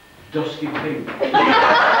said. Dusky pink.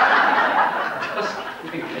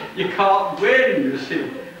 You can't win, you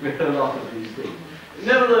see, with a lot of these things.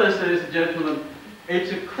 Nevertheless, ladies and gentlemen,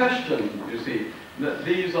 it's a question, you see, that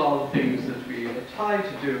these are the things that we are trying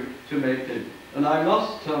to do to make it. And I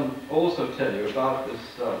must also tell you about this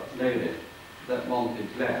lady that wanted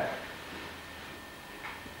black.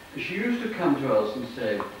 She used to come to us and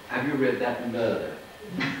say, have you read that Murder?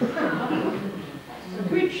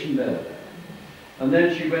 Which Murder? And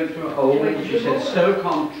then she went through, she said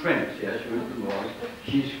Stoke-on-Trent, yes, she went to the moors.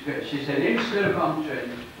 She said in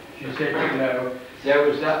Stoke-on-Trent, she said, you know, there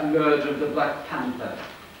was that murder of the Black Panther.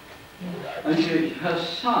 And her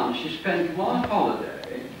son, she spent one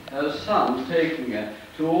holiday, her son taking her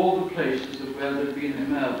to all the places where there had been a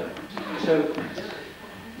murder. So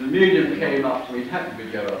the medium came up to me, it happened to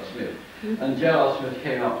be Gerard Smith, and Gerard Smith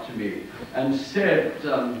came up to me and said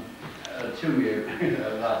to me, you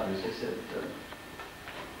know, like this, he said,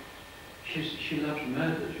 she loves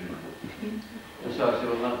murders, you know. And so I said,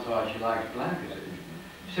 well, that's why she likes black, is it?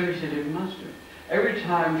 So he said, it must do. Every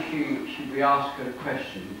time we ask her a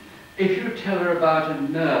question, if you tell her about a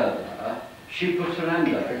murder, she puts her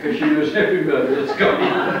hand up because she knows every murder that's gone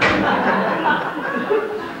on.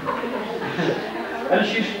 And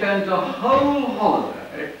she spent a whole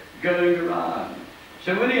holiday going around.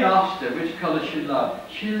 So when he asked her which colour she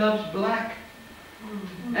loves black.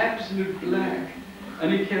 Absolute black.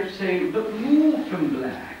 And he kept saying, but more from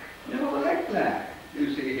black. Never like black,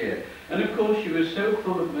 you see here. And of course she was so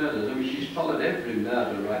full of murders. I mean, she's followed every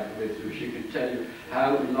murder right the way through. She could tell you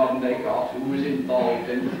how long they got, who was involved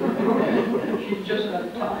in it. She's just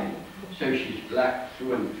had time. So she's black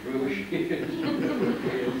through and through. She is.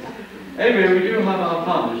 Anyway, we do have our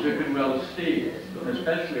fun, as you can well see,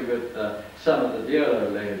 especially with some of the dear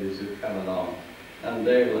old ladies who come along, and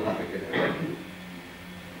they will have a go.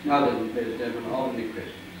 Now then, ladies and gentlemen, are there any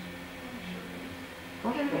questions?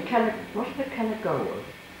 What is the colour gold?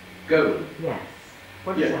 Gold? Yes.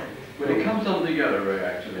 What is that? Well, it comes under the yellow ray,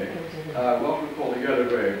 actually. What we call the yellow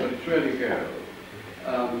ray, but it's really gold.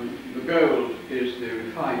 The gold is the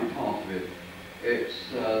refined part of it. It's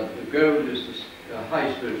the gold is the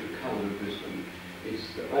high spiritual colour of wisdom. It's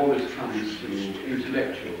always comes to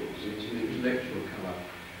intellectuals. It's an intellectual colour,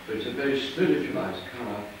 but it's a very spiritualized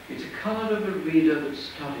colour. It's a colour of a reader that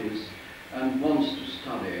studies and wants to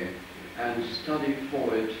study, and study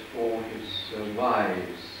for it for his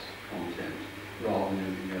wise content rather than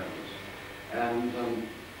anything else. And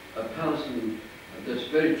a person that's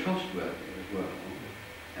very trustworthy as well,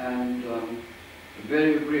 and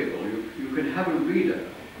very agreeable. You can have a reader,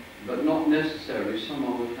 but not necessarily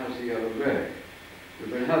someone that has the yellow ray. You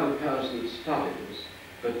can have a person that studies,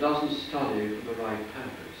 but doesn't study for the right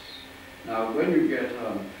purpose. Now, when you get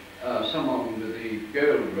someone with the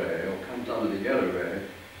gold ray, or comes under the yellow ray,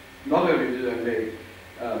 not only do they make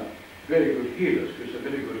very good healers, because it's a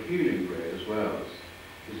very good healing ray as well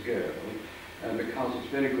as gold, and because it's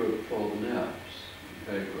very good for the nerves,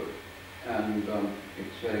 very good, and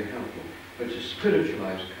it's very helpful. But it's a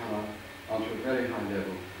spiritualized colour onto a very high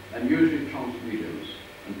level, and usually trance mediums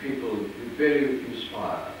and people who are very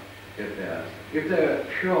inspired get there. If they're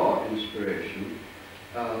pure inspiration,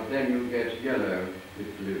 then you get yellow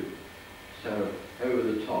with blue. So over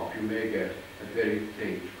the top you may get a very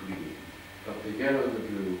faint green, but the yellow and the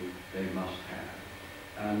blue they must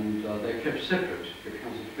have. And they're kept separate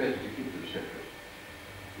because it's better to keep them separate.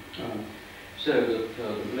 So that the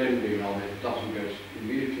blending of it doesn't go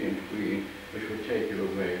immediately into green, which will take you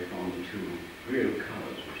away from the two real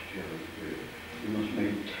colours, which is yellow and blue. You must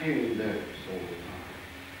maintain those all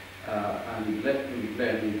the time, and let them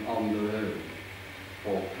blend on their own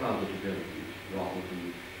for further development rather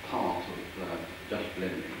than part of just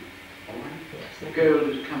blending. All right? The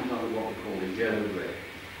gold comes under what we call the yellow ray,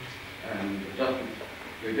 and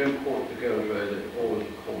we don't call it the gold ray, they always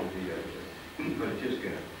call it the yellow ray, but it is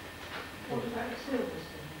gold. What about silver?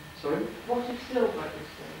 Sorry? What is silver?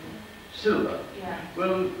 Silver? Yeah.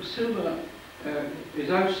 Well, silver is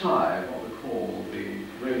outside what we call the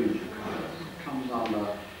range of colours. It comes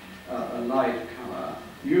under a light colour,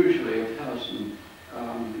 usually a person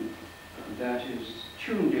that is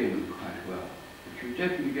tuned in quite well. But you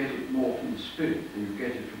definitely get it more from the spirit than you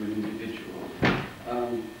get it from an individual.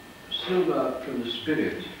 Silver from the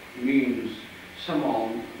spirit means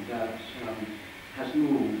someone that has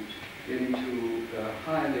moved into a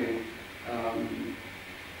highly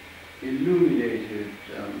illuminated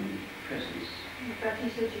presence. But he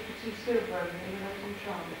said you could see silver when you went in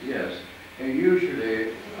trance. Yes, and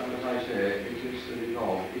usually, as I say, it is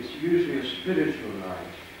involved. It's usually a spiritual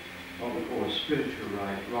light, what we call a spiritual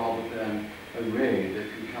light, rather than a ray that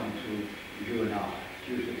can come to you and I.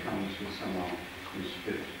 It usually comes with someone in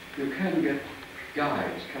spirit. You can get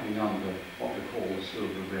guides coming under what we call the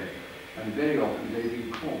silver ray, and very often they've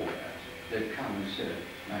been called that. They've come and said,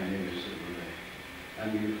 my name is Silver Ray.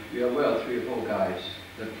 And we are aware 3 or 4 guides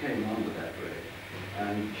that came under that ray.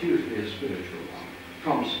 And it's usually a spiritual one,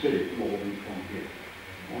 from spirit more than from here.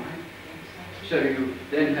 All right? So you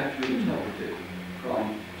then have to interpret it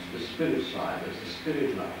from the spirit side. There's the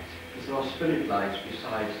spirit light. Because there are spirit lights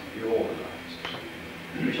besides the order lights.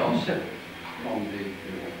 which are separate from the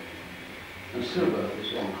ore. And silver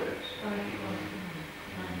is one of those.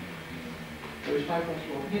 So is 5 plus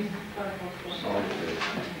 1? Yes, 5 plus 1.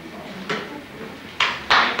 Sorry.